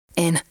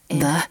in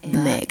the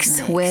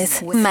mix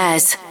with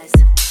Maz.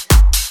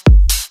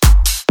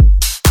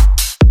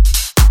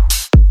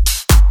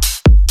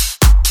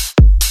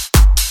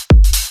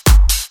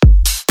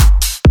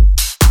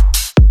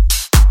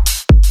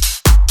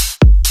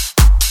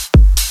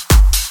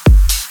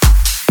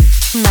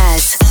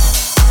 Maz.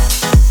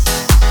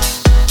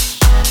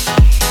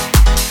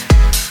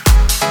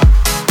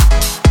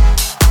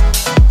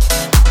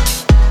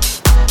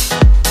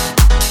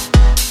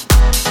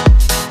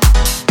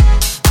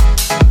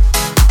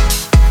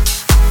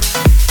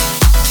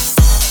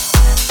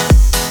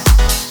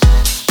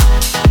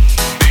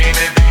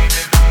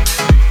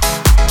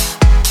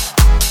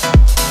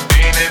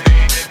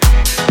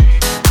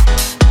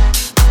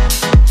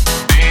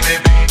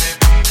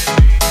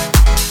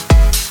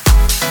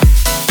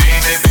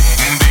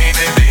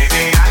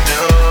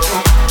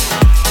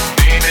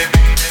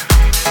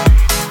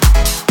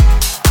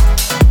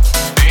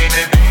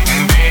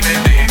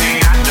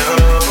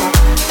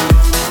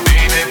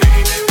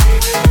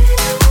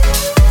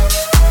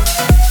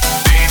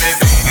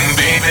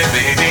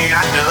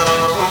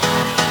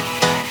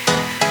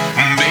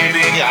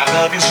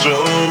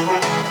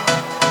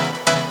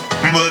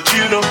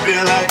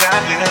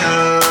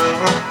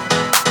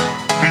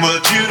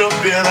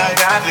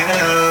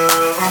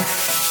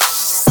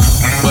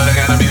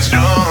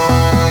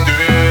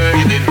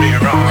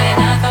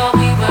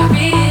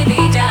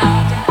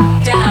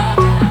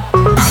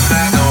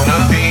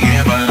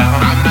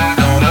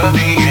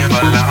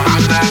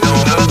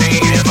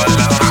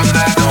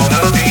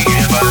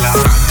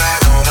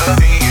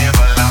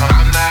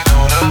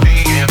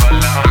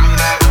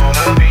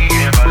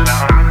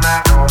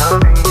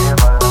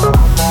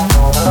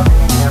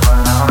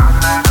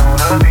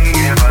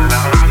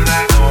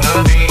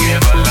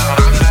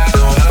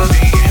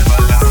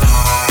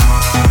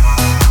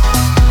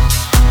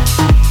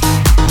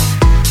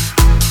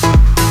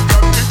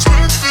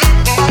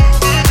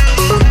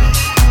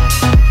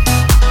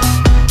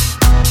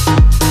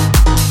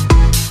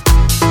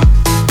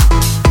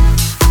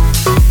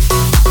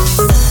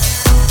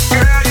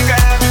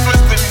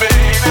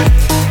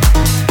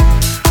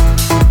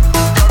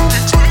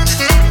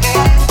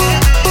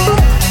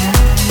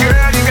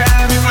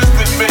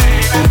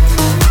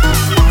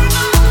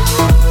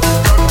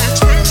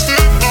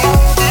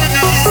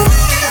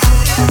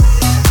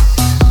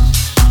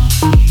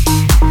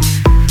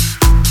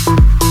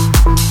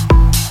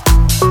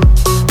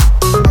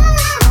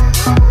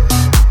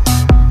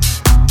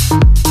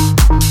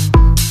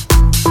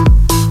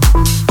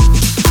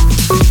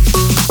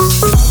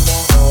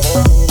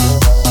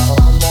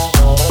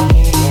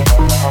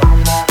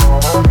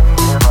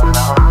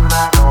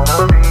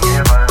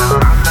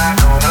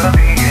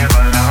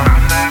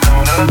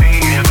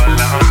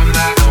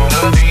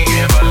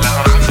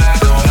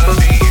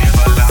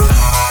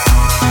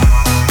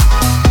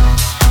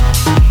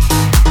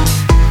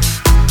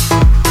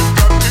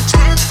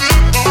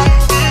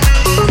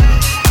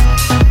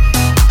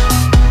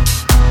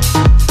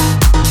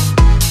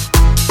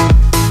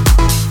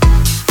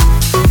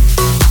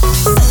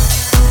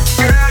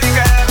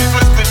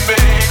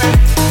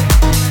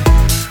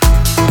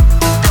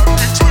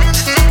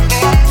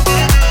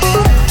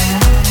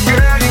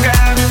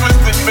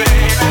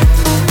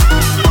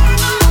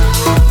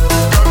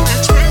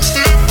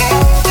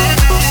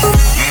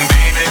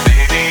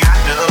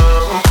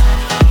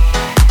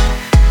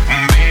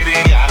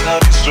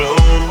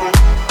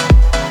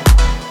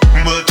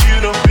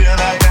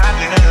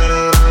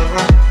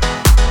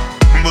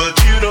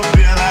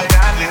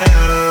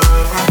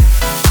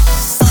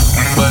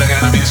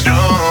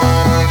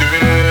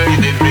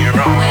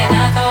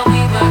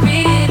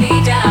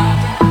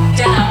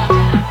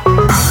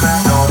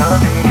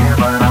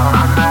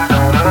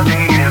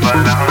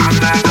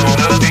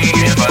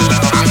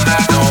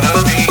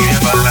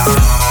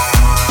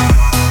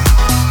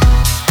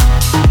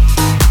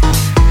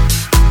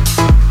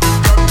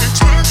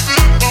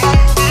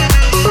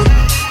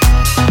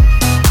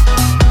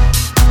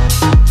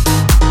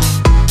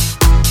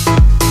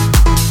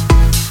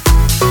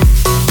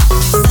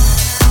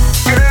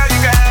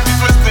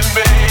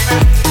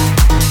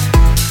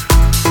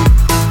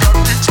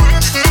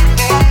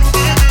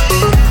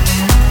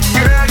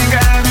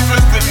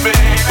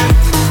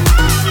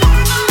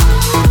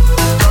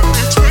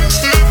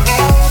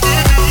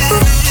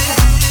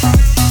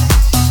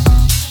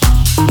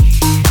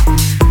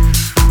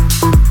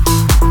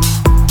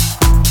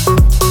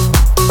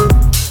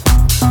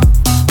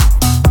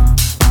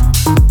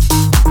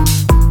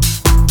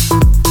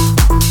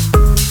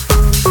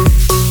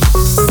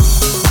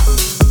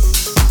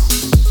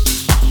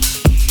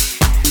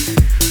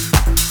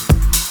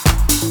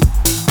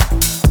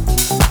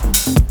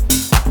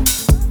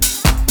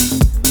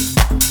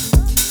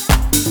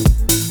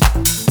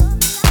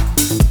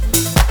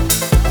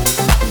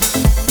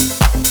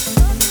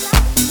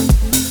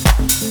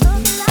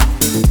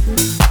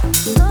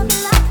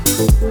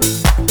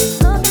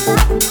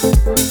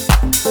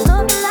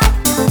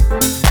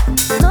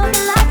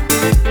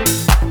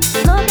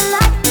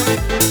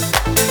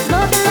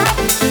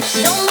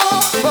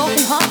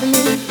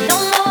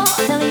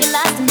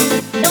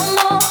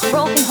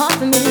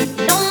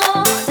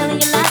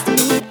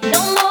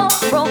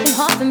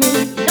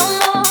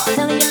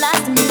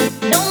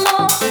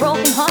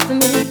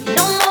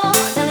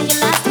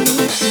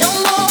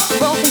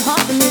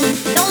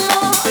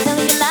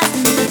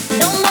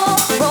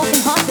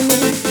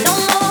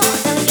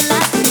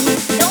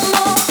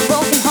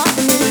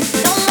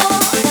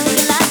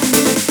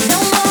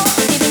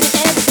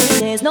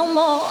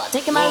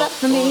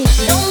 for me.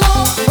 No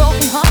more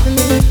broken heart for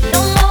me. No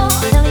more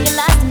telling your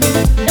lies to me.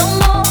 No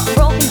more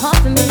broken heart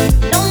for me.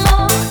 No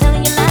more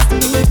telling your lies to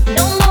me.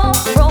 No more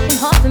broken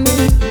heart for me.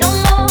 No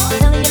more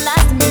telling your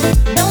lies to me.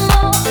 No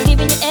more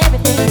giving you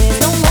everything. There's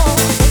no more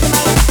taking my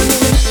life from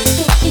me.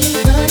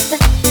 Keep running back.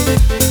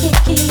 Keep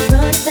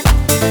running back.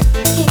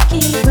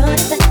 Keep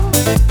running back.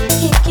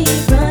 Keep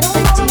running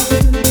back to you.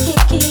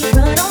 Keep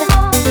running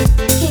back.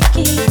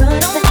 Keep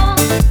running back. Keep running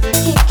back.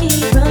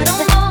 Keep running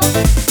back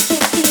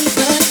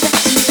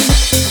to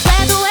you.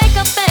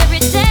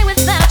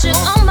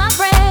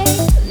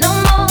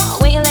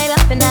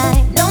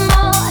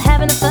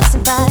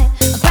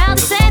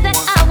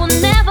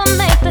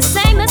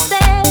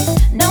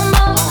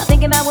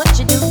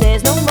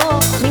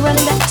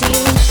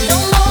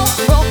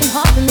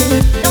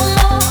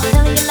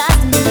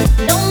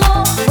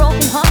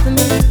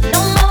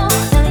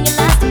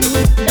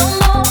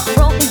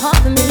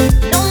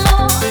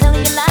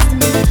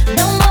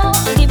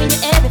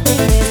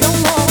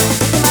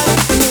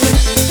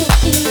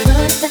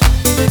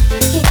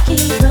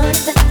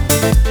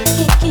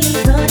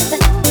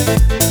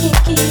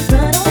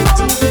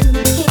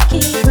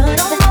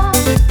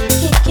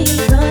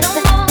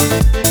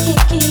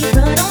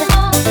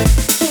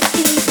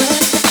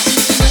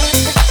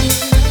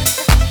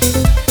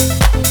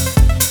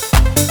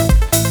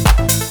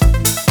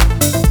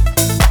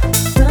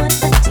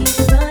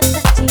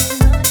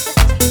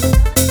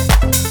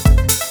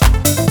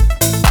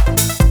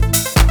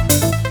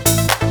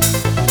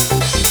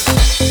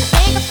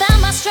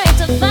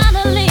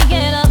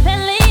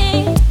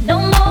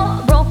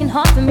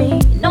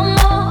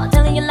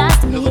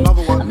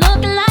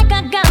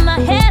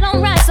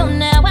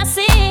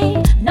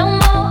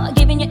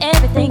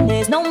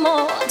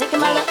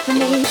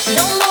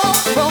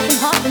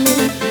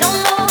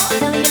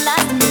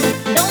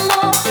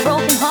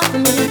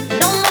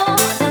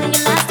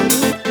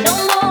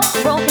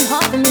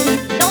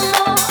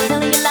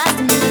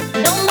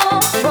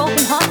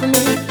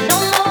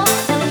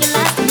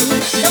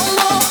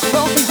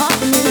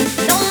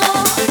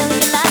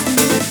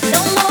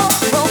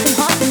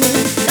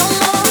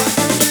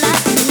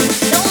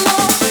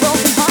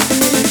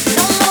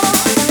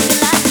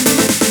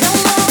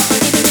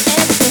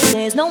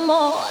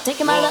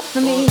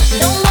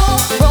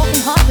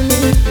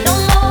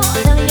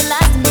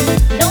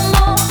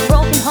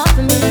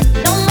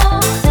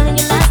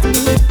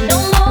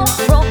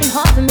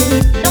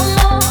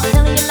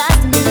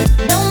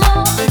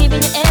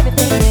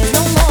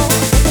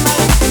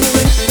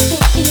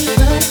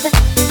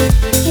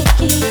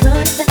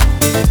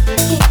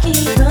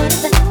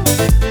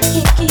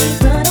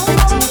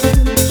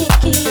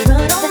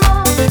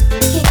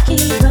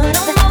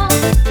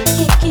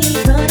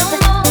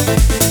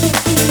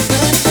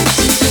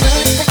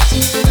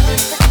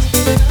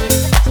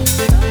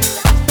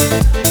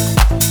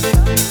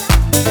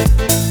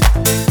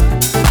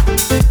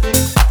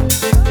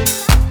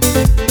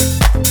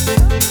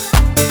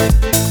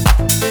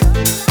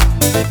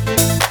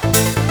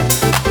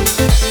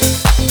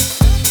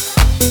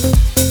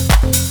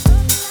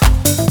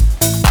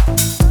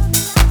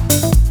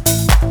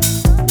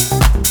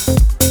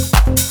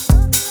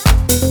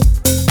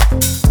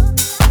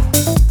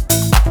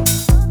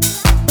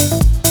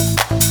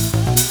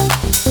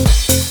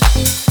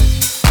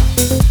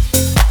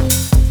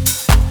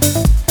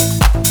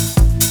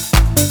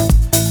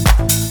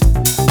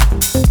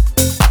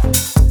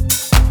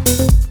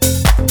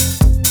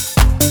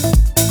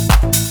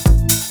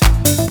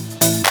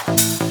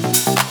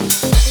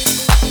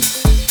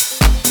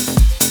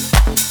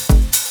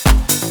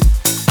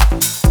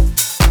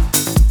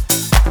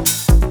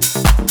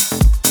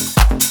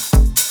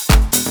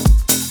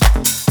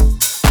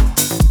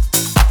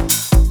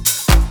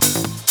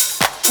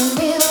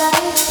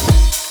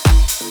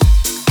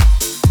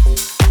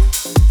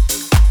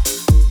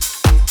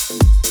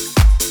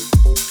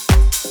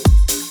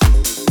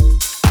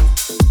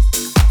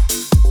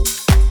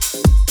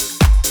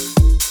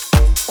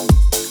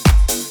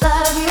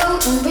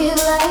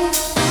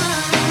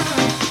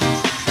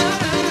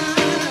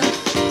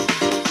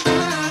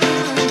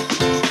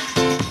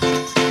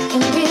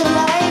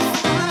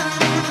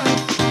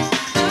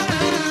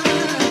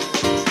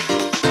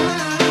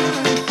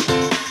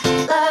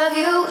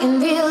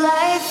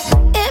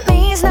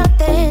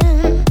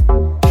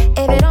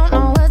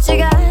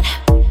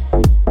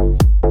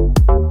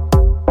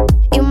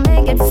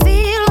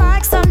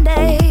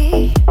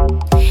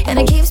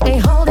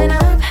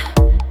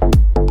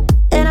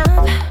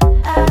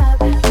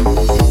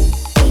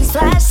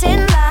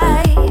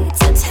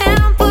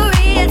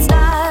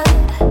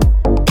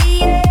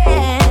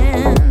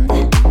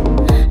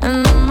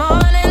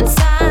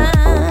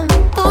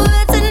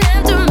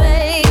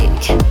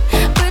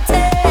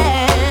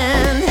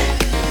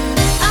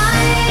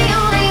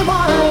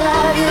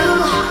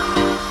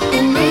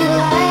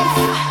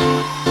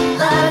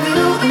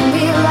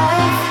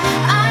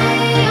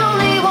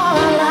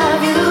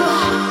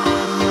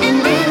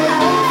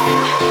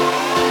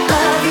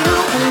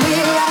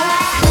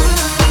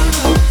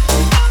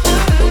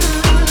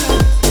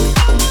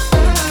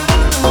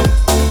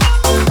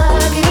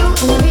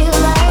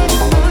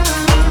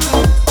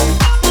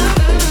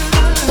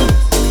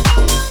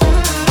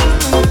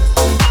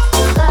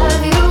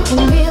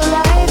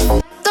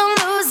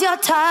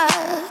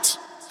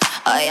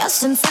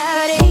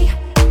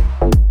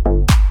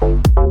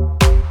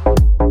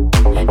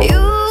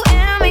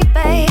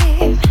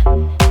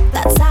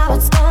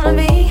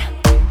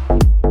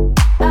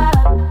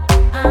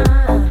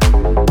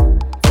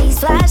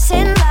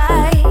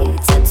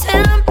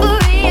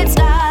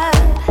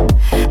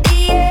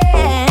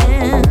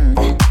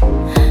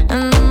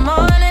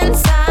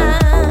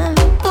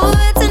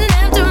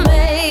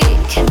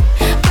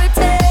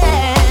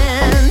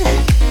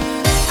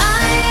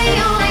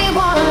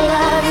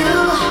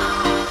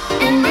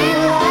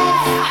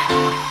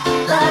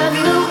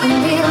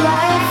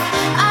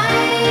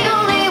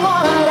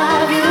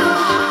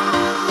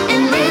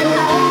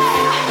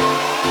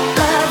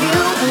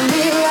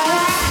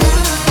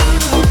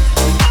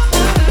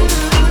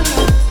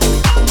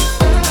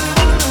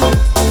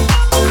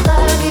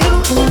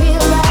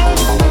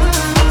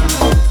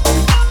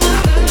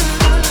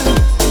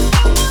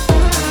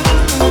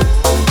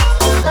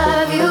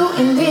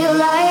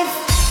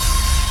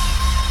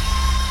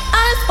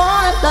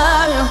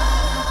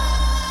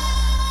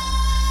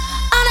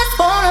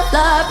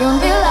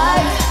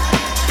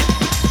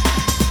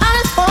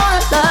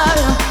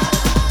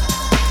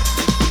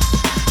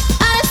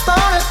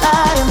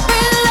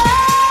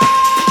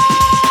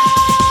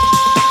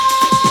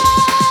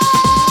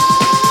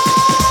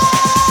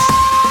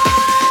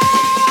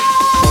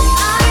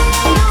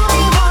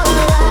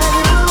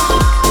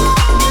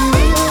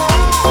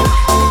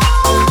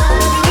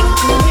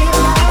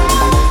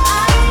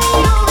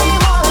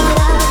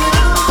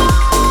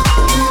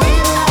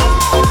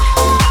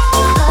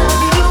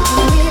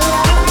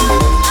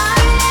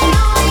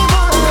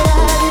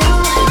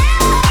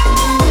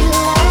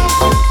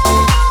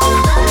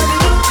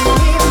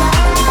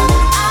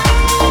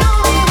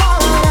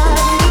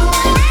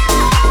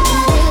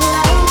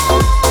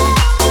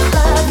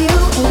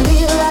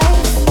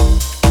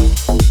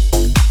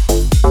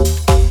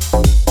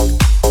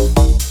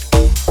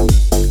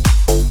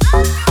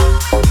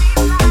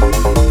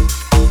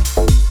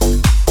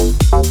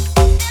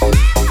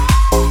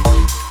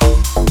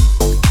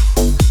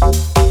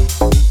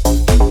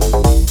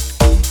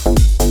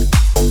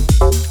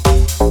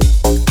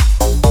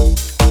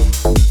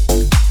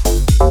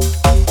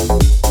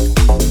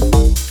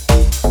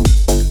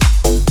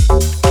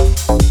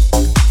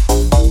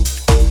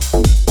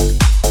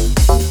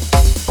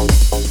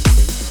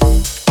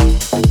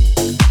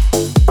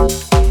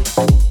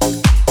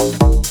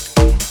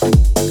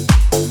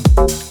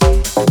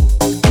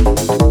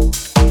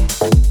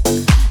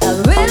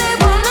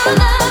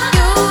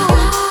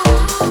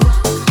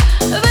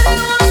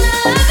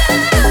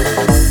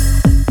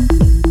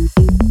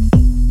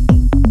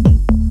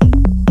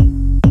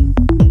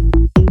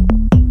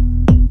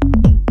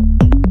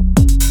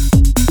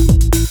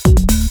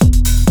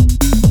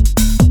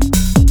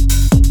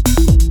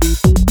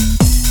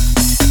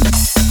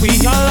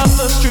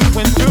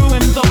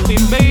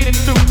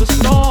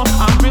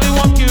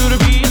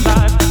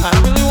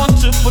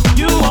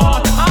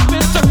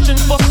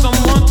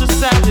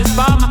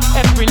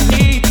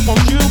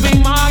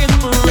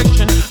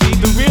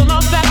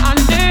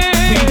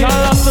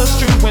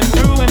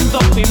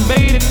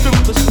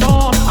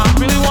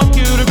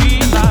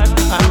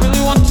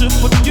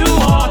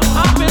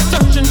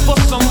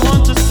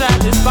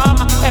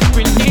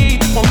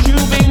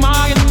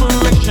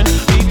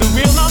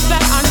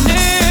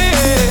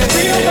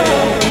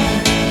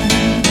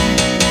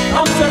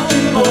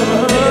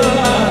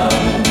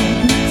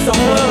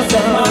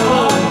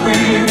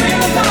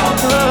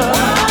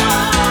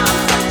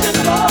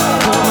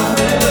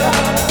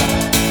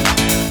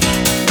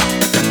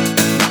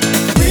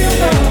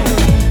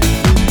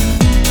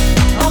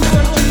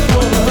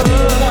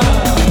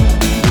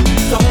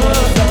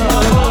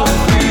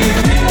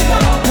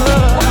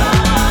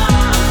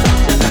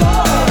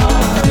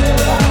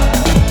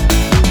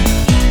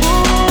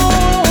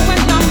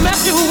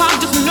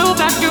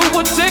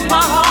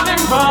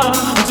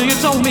 Until you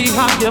told me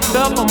how you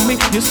felt on me.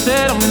 You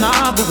said I'm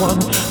not the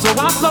one. So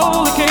I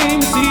slowly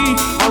came to see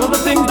all of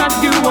the things that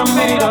you were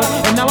made of.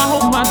 And now I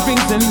hope my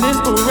dreams and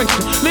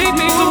inspiration lead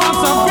me to what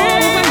I'm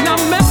real. When I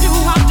met you,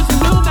 I just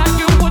knew that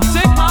you would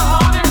take my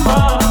heart and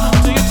run.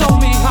 Until you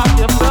told me how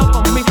you felt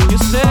on me. You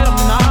said I'm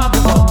not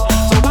the one.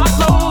 So I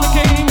slowly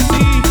came to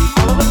see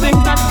all of the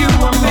things that you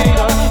were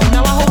made of. And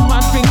now I hope my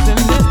dreams and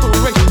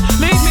inspiration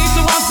lead me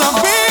to what I'm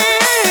real.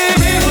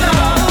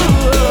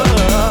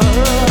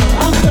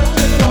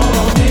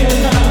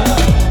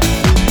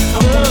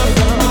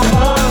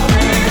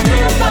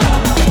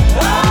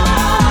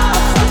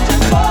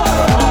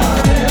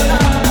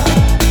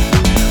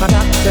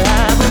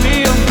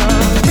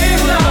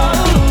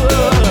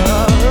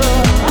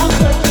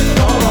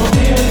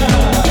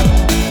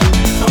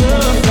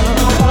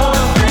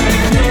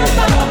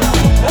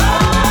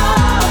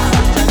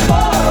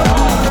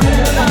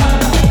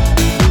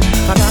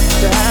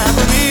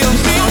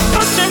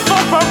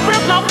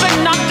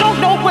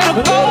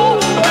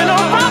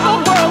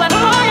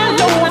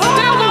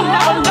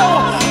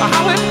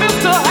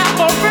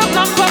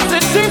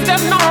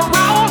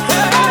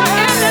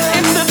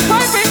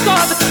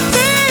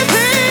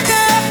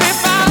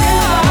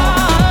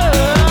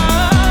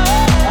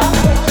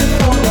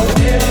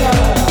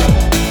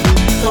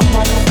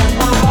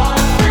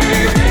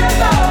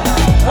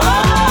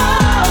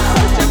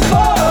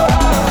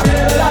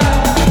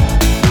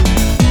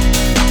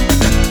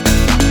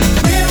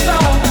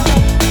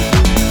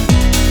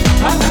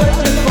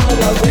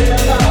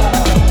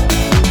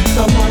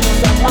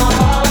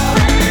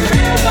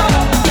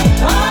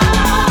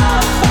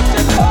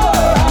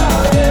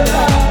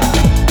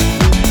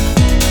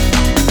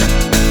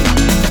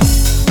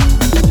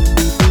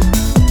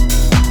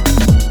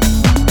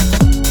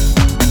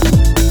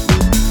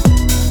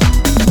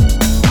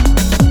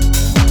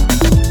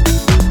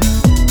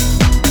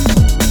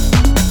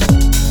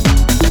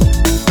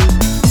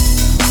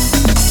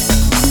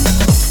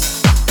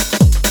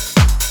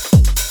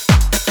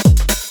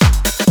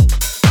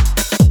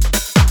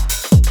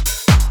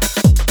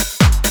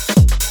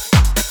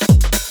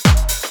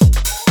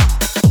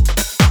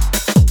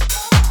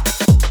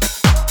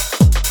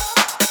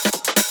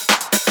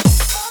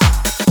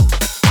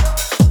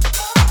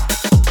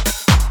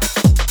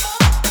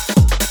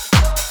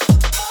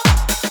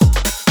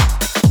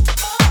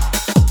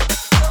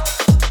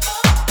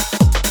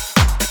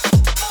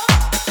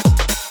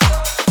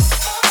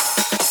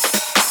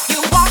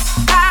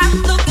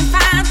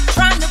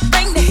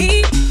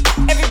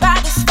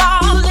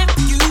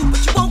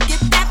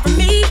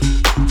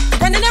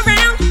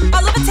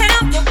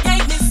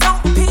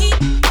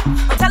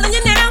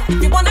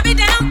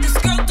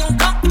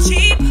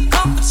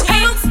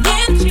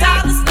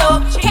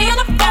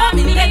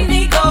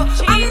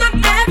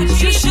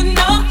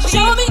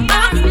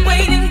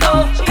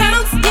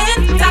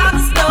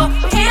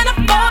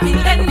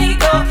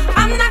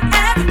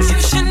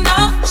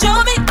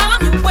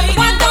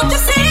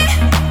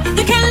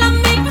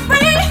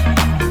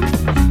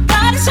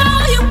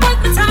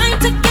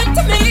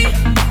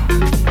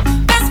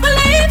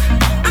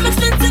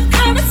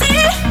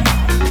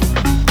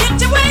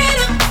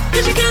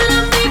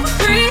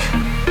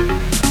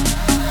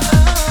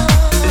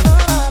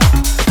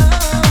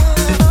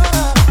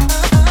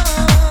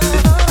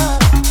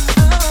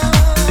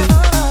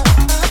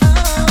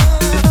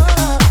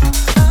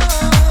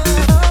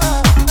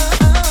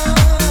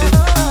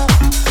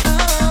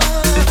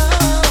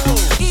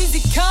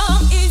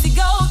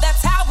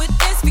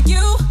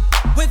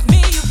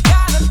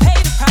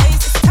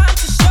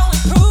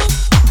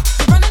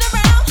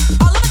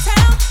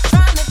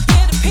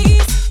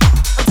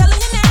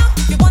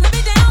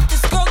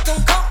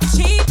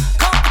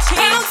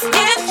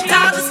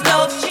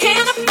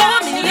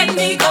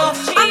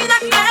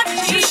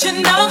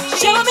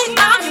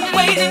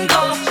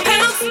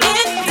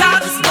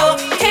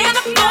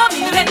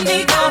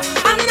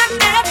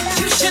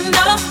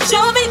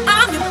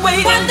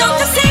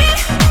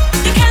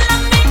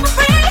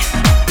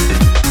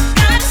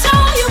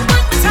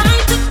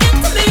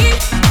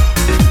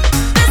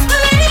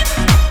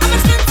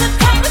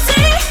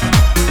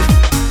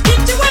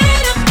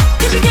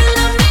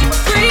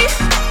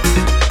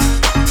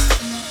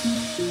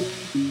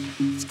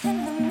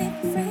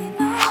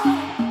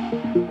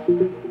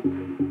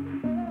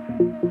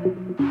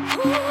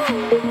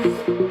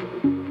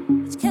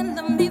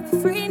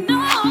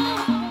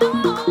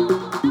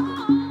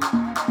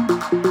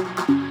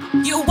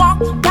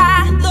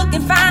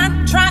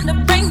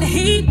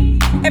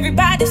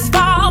 Everybody's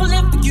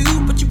falling for you,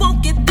 but you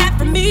won't get that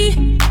from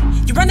me.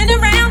 You're running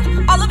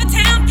around all over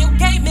town, your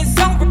game is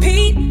on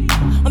repeat.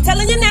 I'm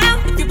telling you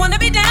now, if you wanna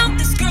be down,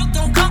 this girl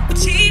don't come for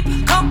cheap,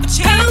 come for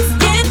cheap. Pounds,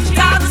 yen,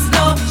 dollars,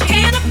 no,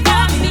 can't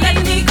afford me,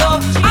 let me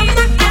go. I'm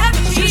not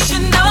average, you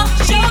should know.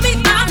 Show me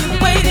I'm your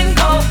waiting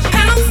go.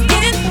 Pounds,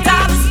 yen,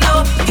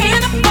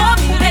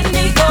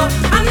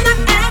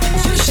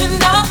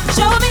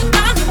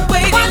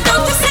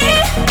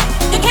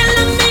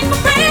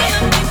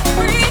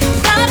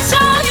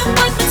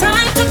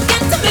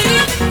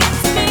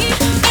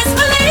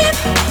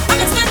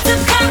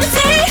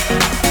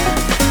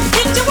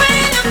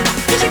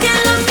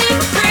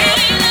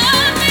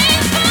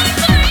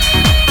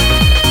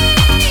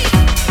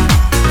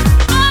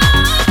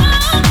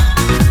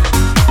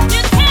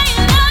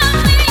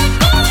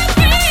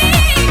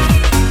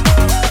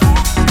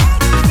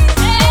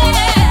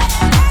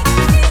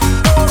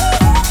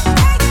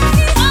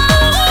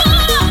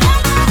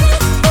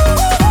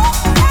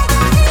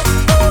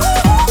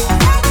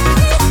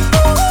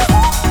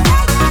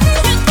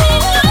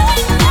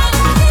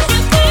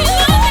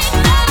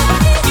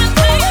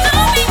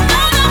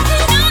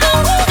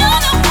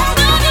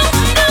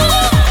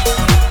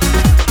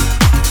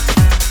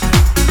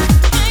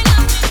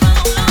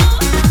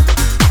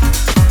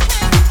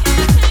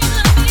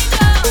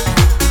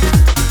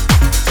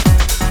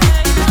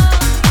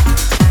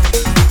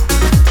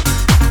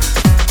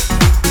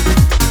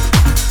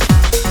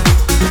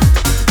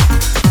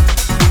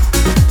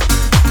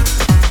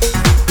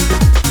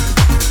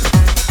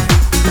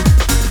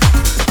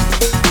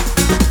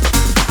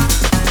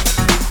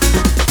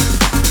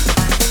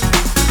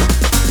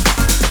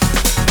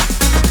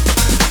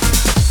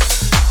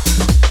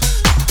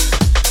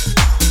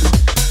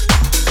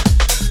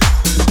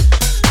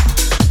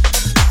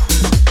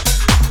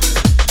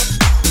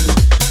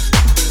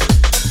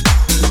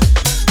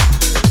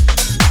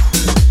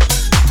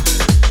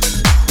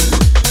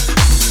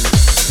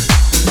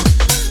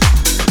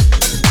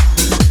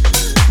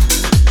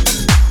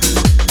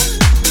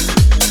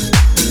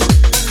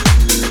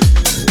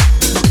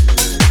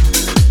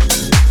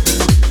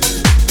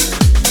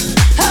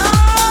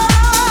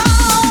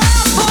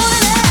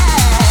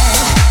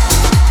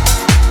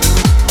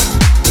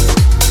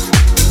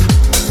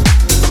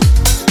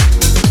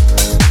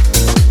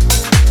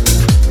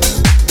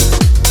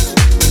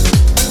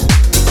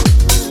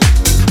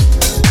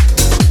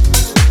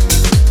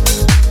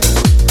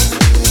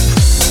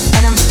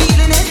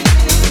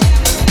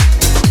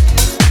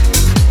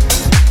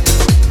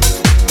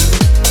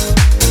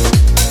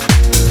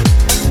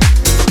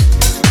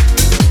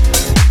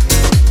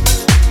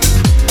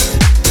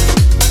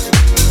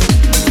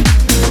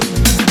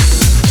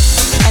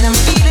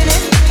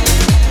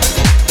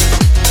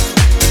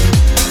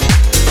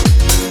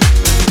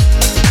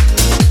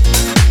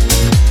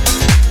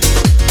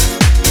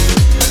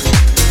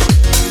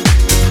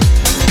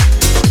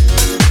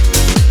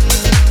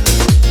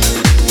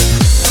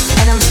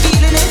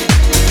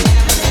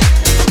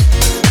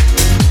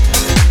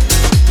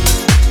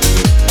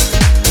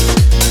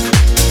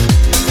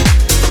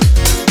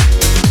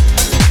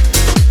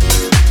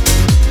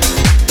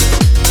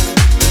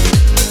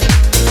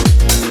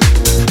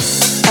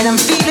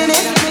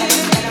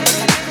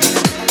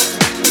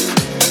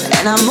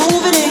 I'm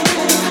moving it,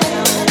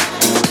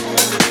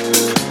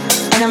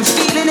 and I'm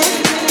feeling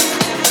it.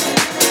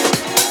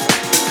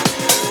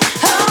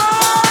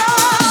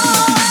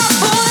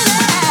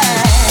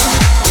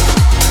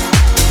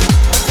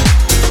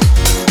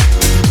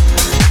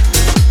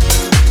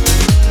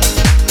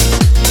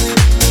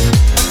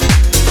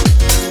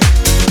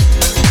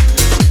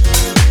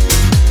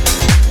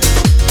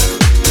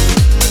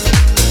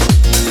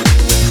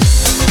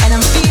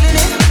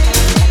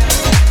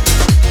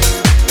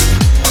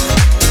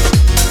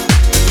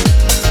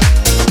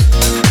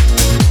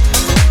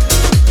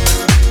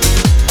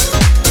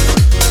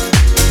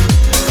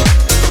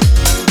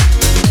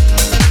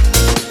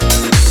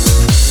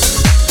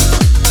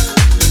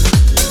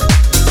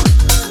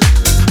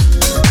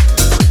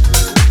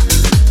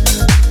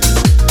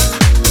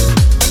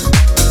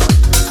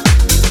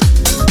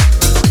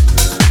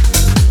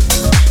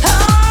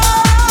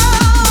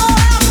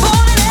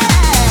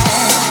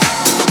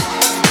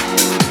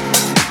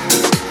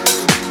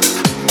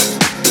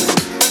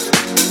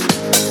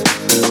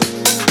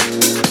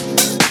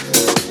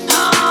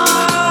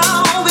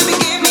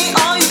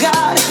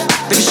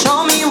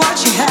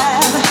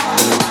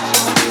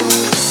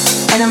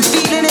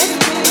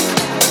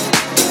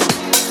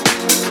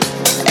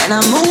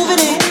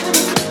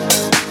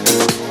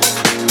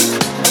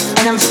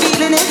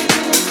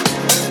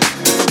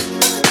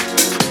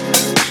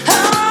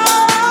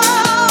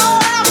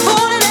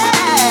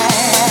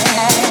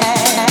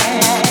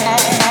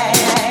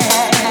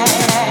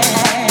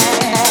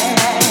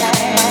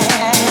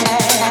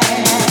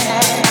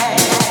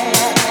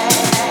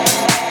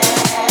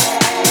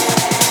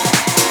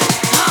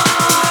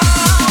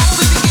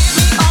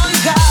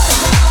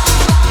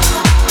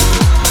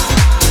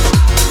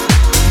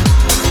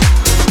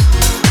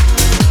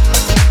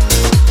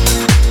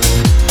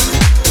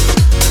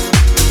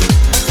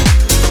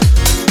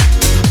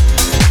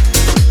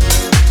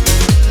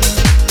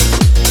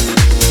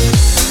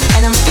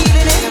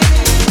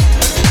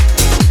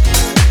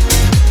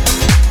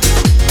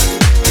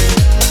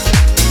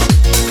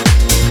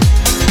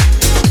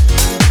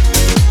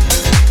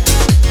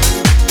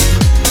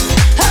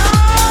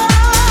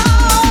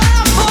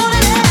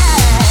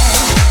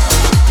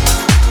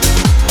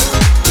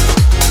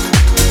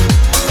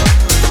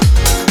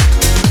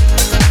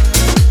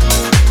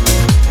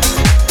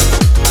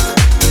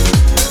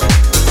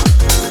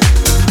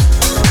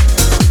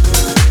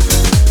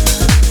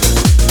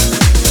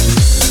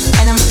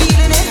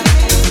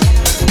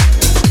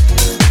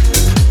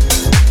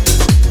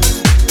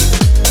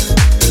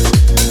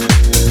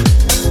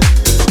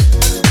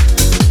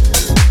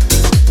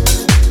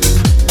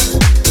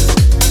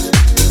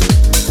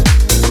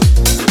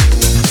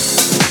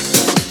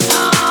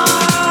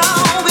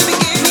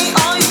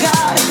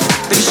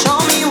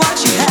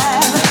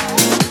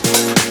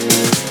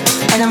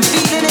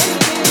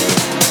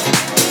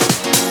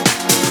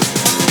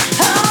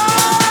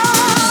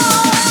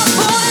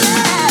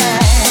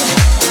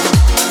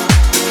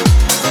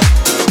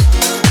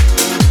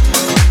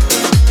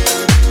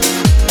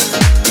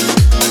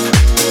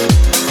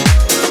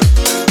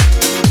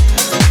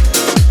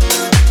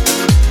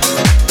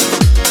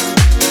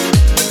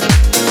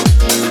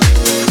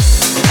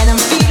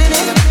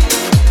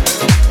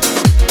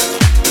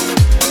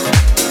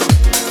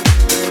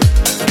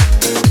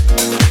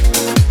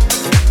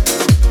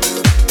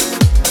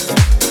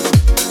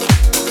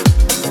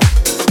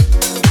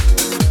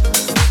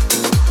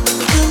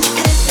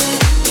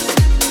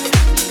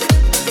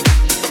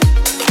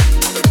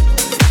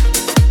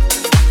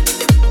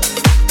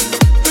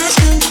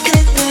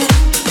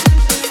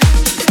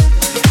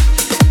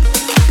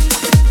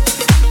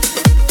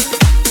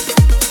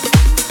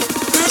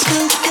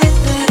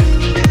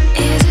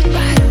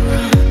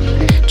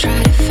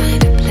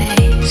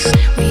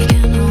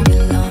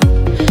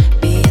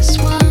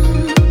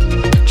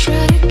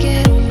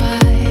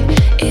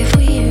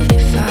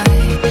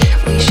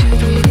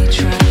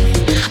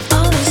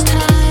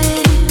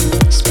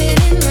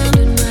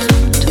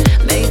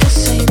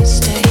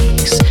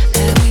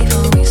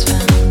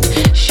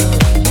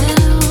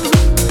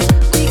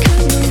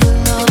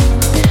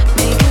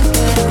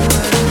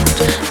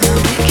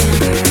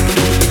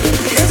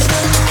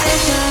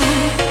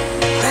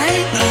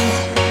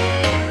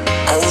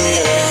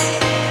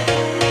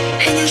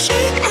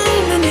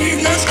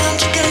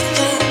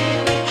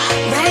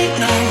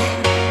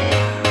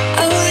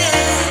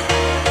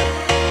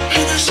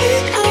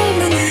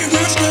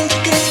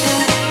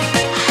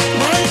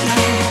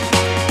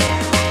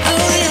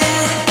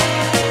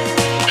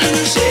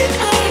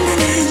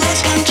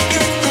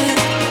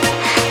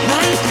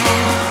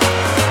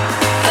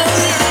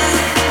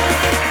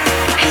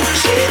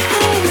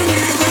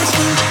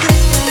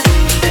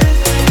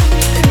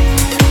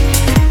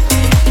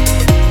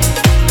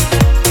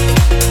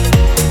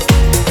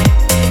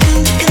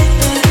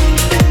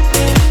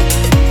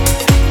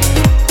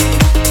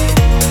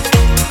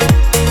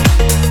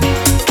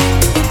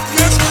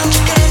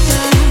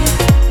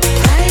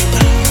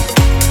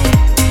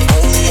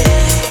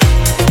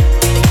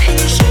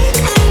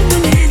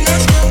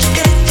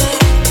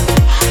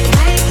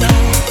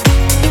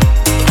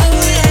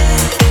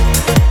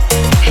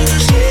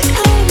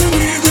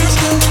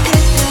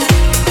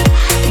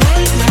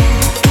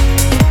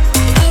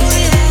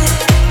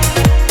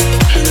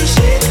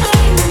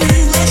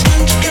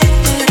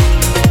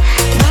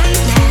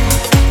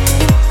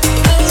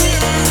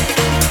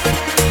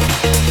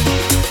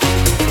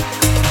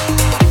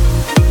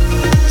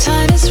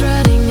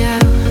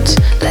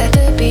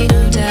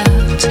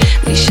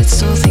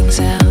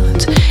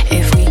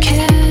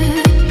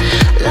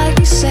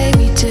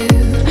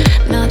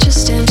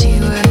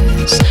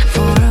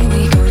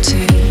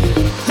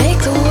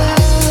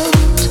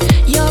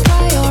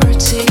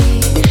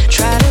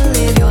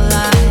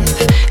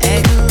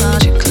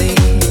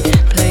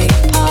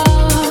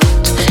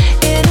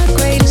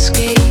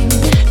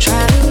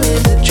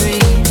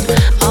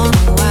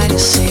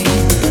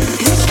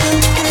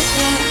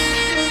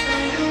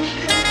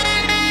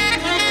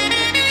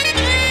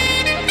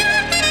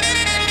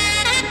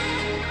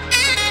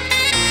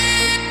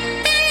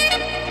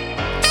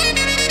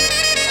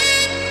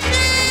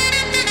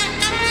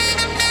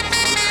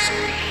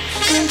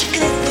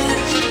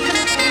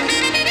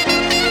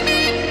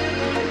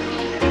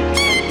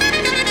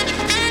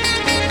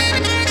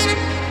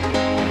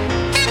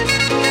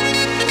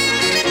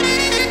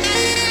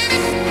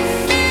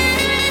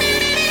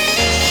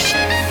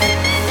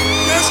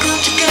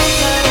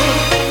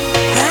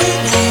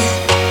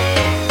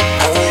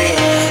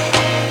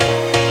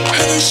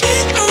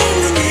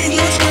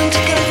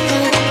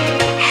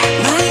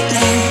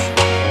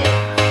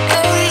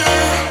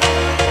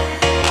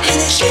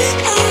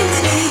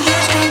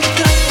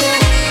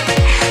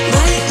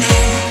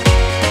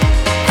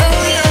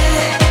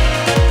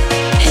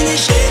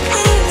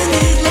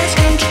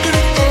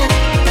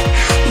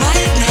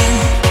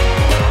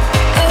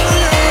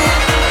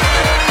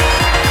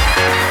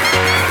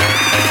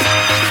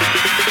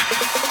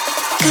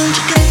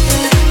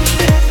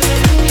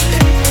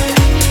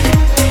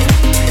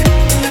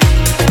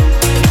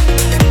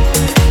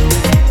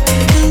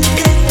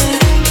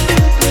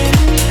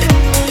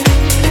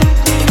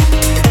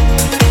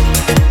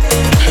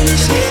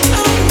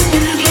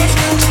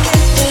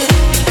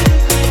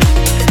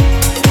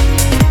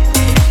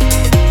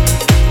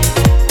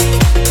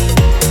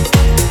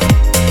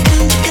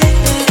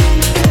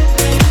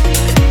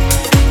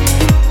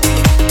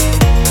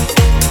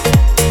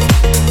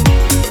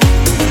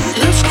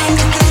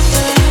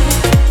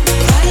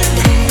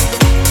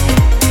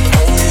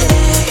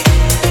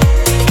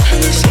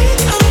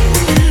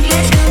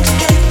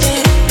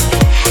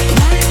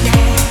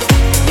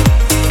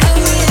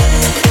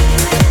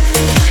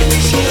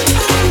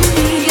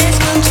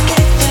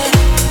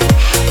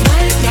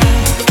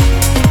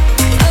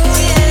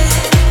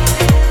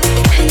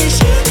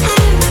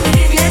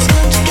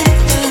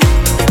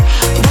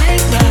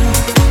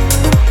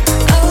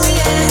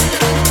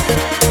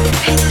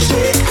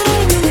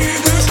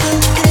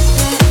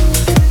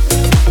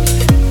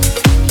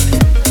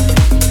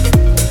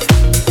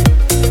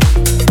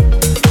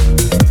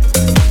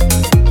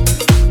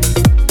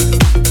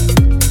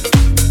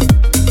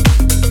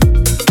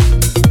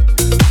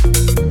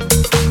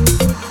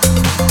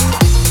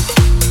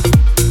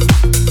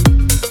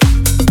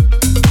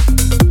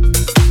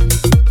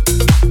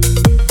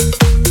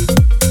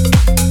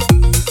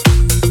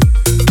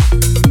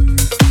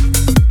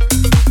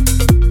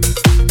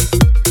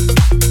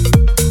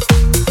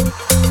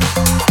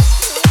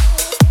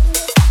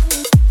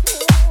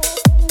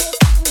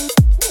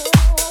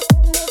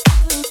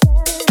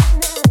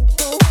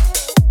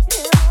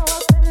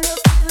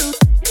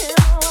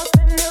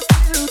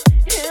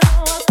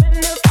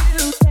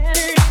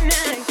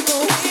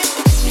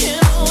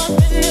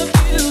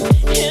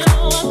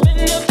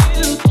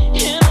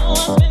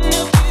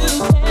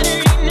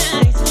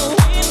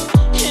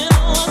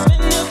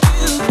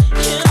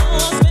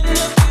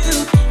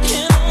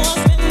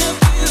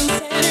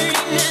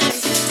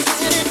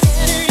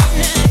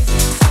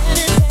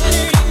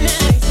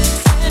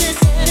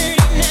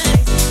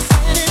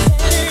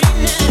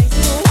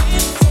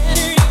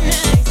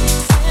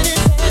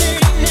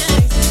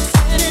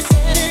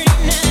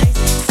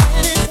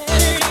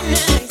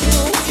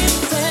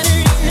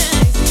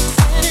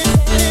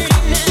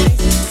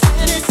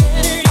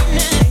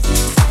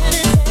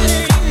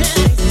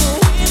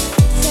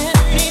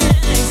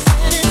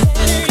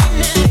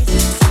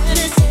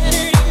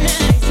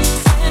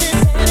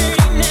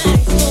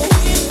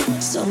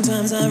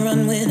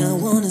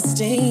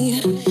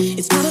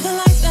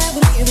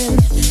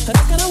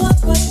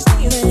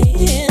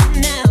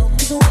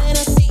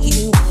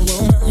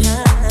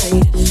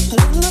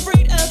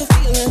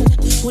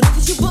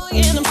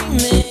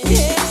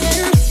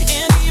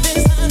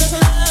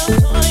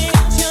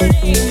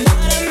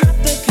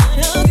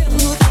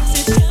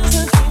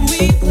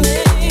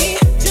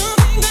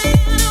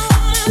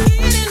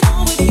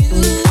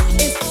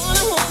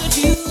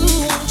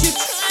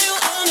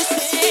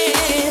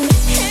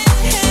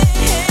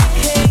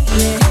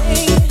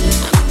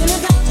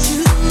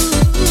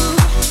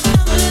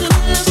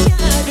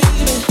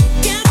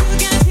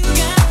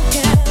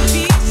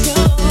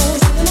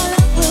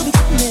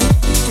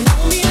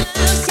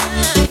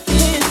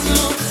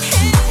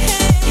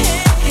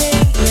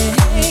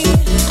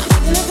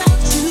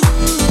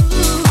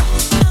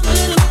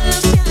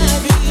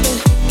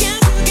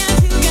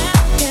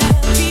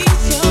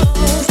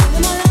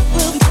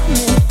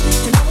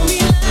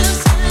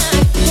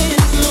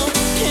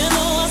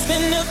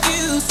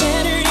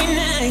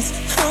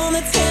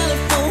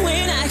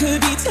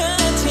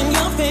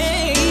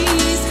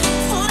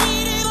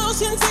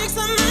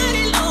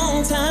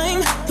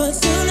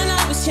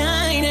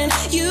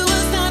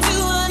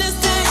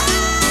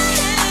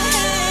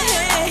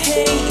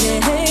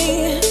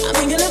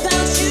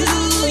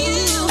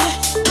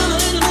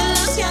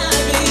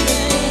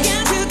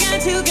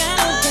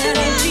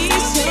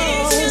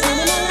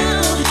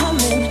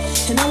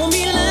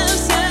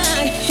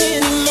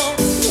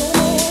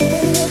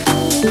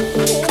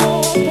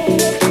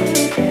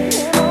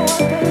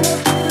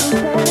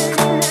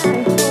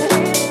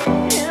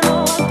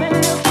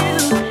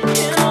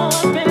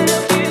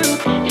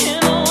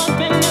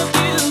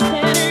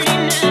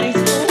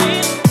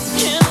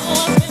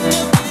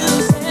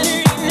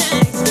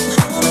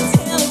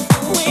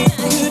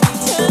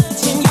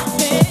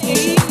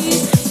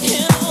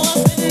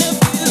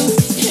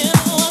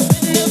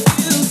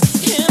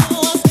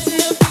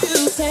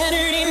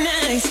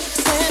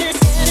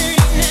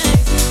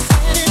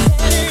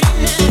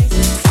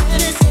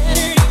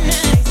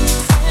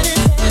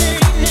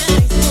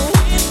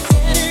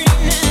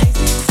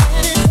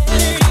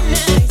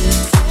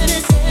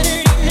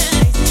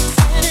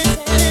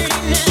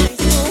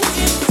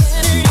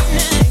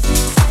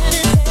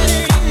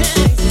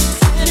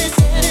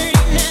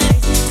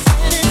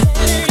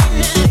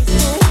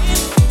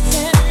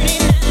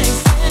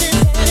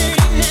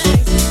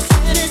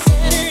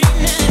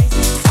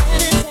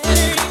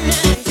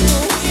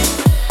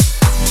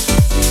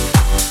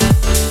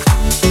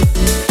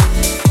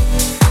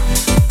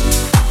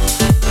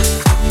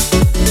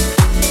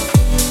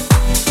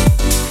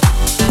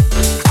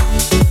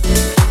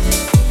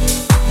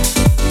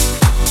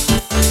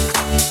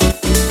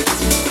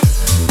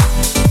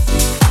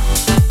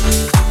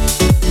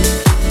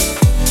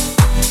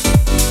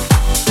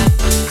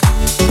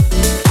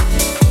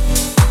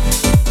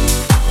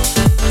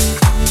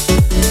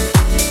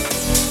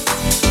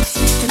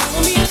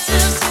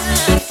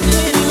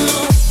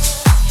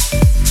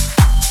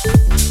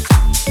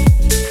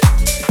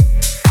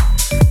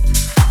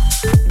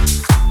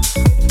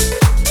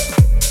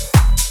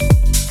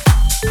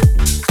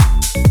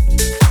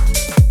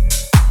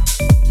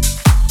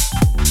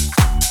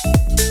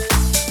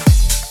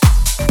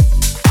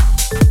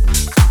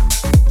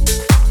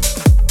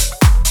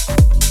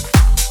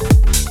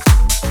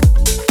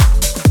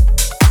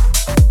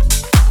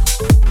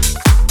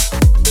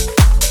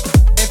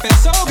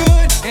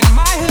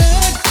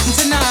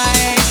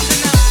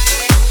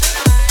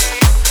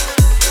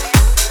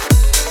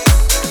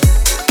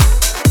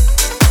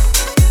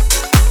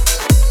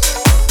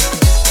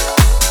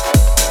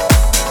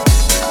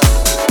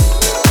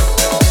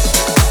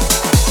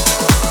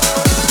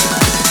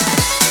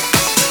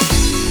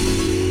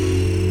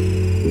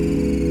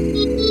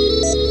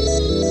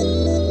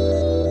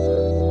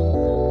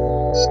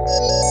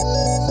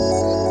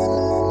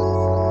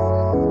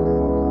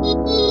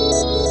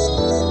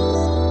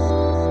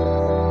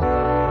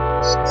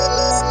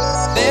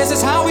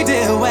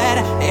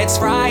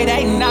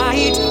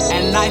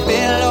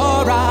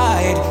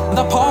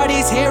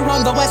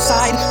 west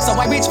side. So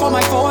I reach for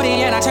my 40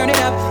 and I turn it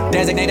up.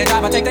 Designated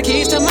driver, take the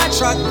keys to my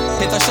truck.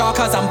 Hit the shore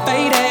cause I'm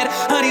faded.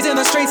 Honey's in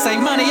the streets, say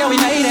money, yo, we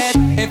made it.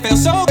 It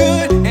feels so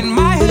good in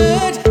my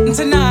hood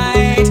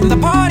tonight. The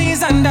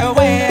party's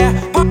underway,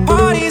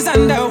 party's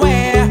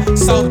underway.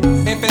 So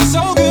it feels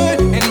so good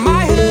in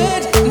my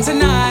hood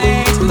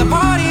tonight. The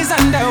party's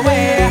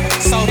underway.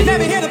 So you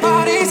never hear the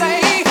party say.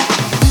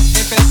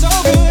 It feels so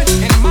good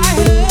in my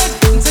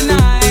hood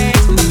tonight.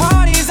 The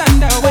party's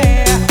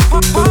underway,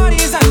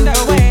 party's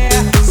underway.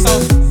 So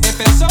it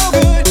feels so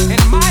good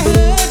in my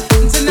hood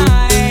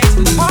tonight.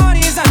 The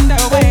party's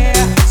underway.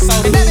 So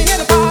you never hear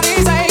the party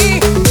say.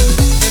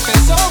 It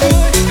feels so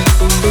good.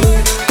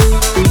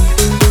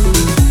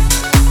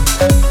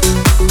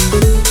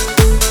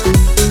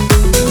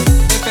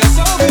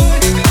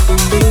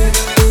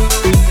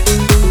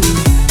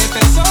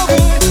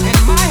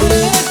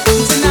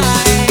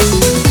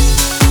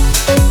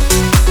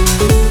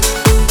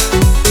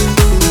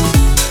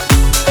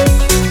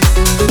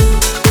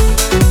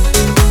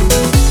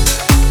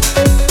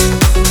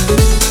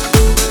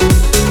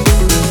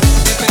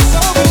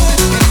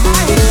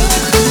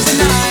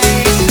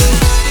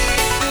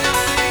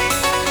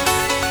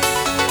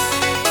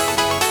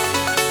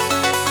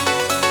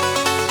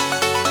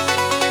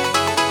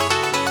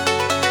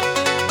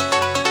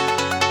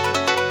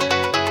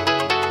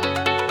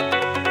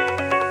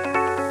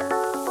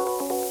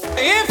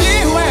 If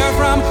you were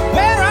from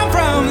where I'm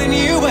from, then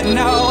you would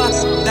know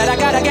that I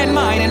gotta get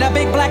mine in a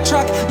big black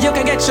truck. You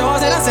can get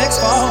yours in a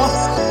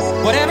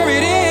 6'4". Whatever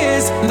it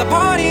is, the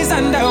party's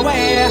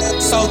underway.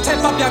 So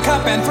tip up your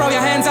cup and throw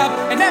your hands up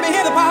and let me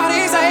hear the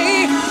party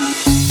say.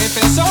 It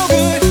feels so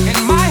good in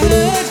my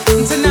hood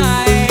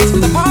tonight.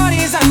 The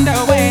party's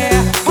underway,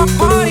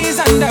 party's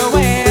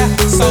underway.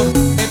 So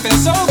it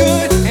feels so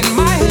good in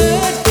my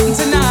hood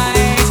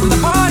tonight. The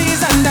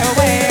party's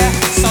underway.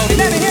 So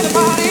let me hear the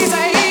party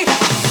say.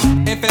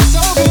 It feels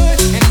so good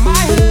in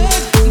my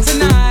hood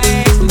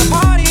tonight. The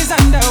party's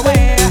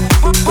underway,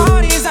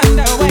 party's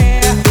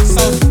underway.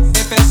 So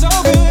it feels so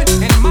good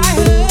in my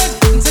hood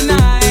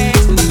tonight.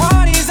 The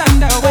party's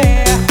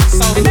underway.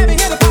 So let me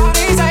hear the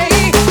party say.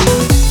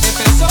 It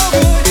feels so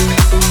good.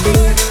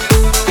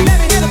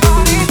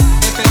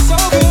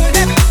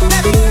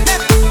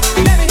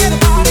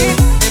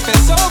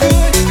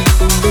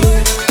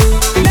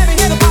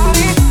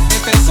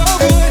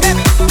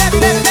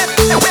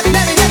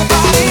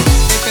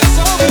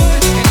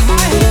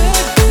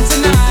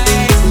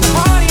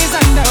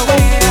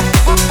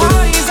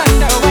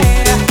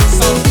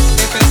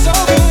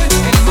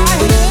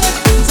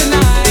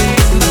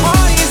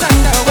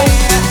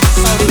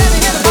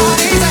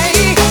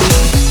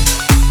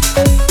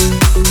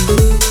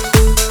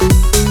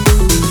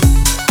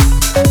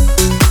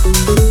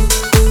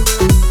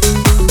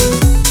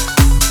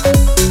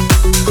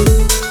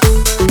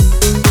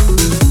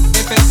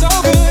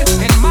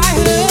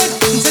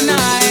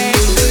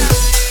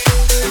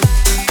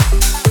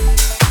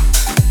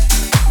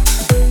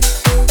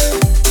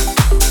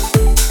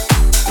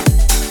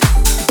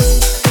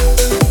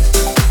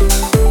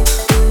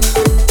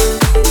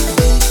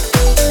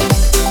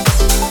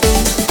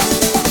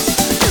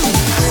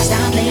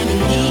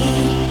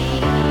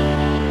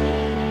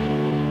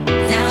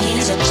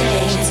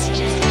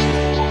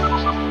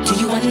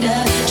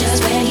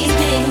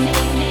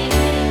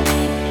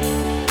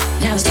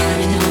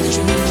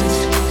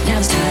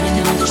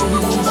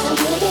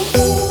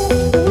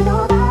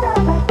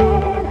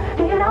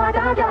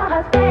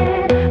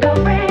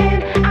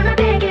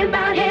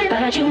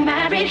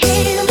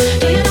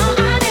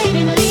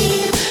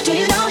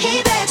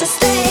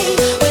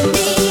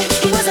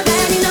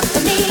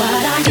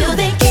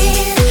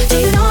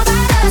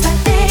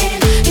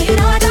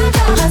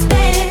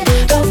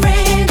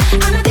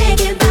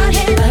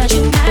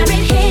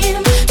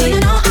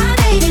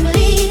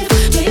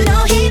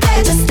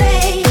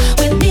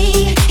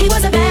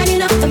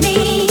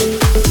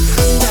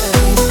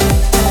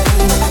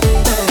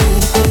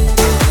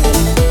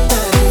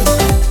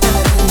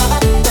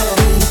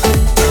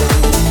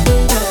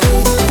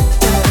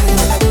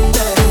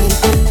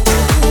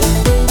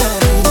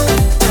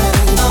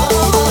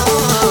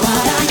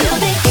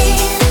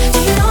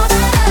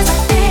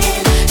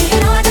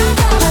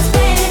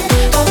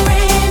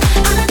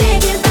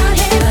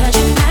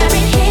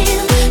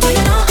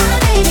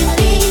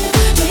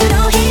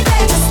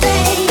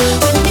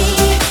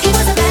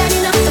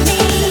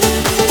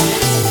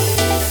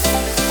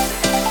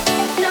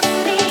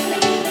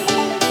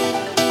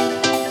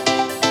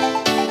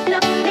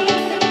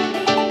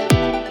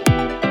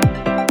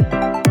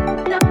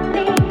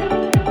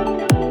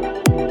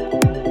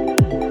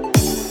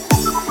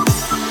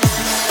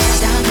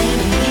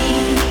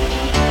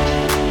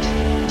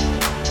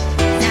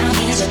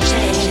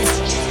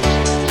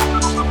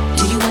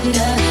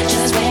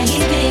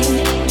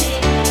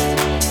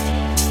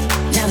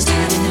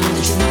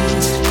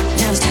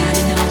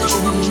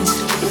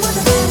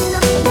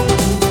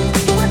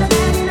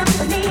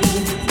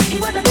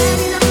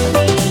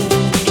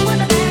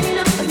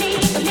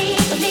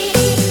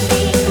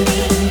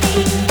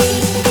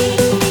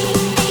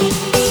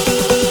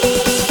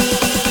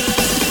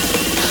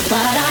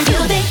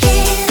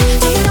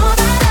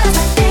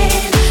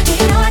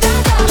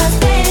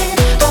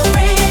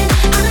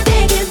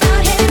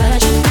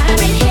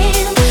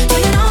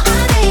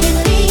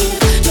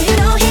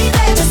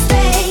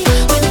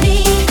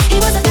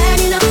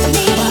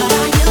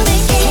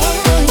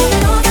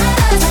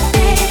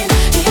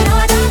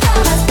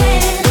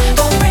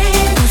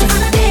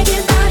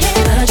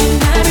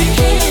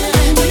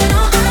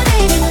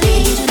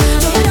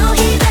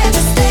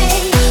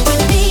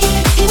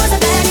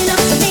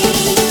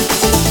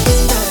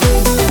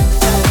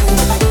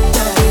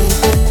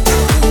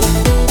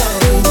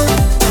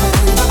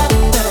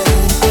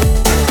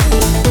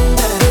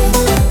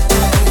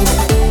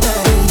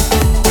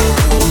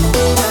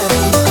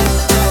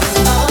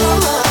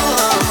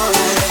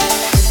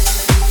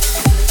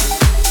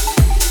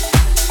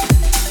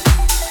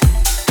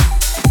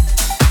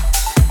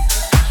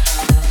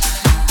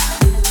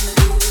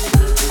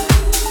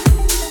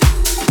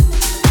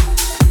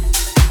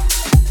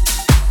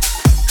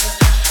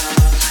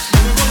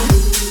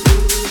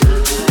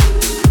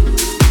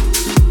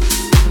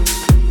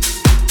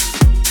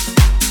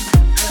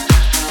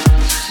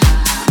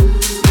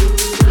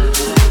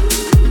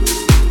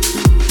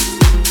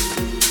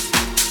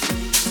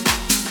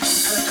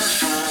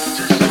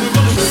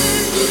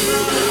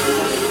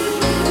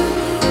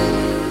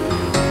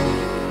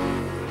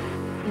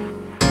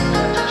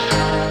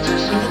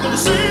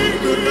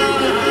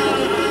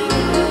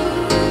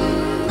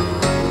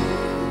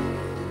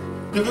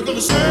 Never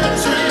gonna say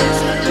goodbye.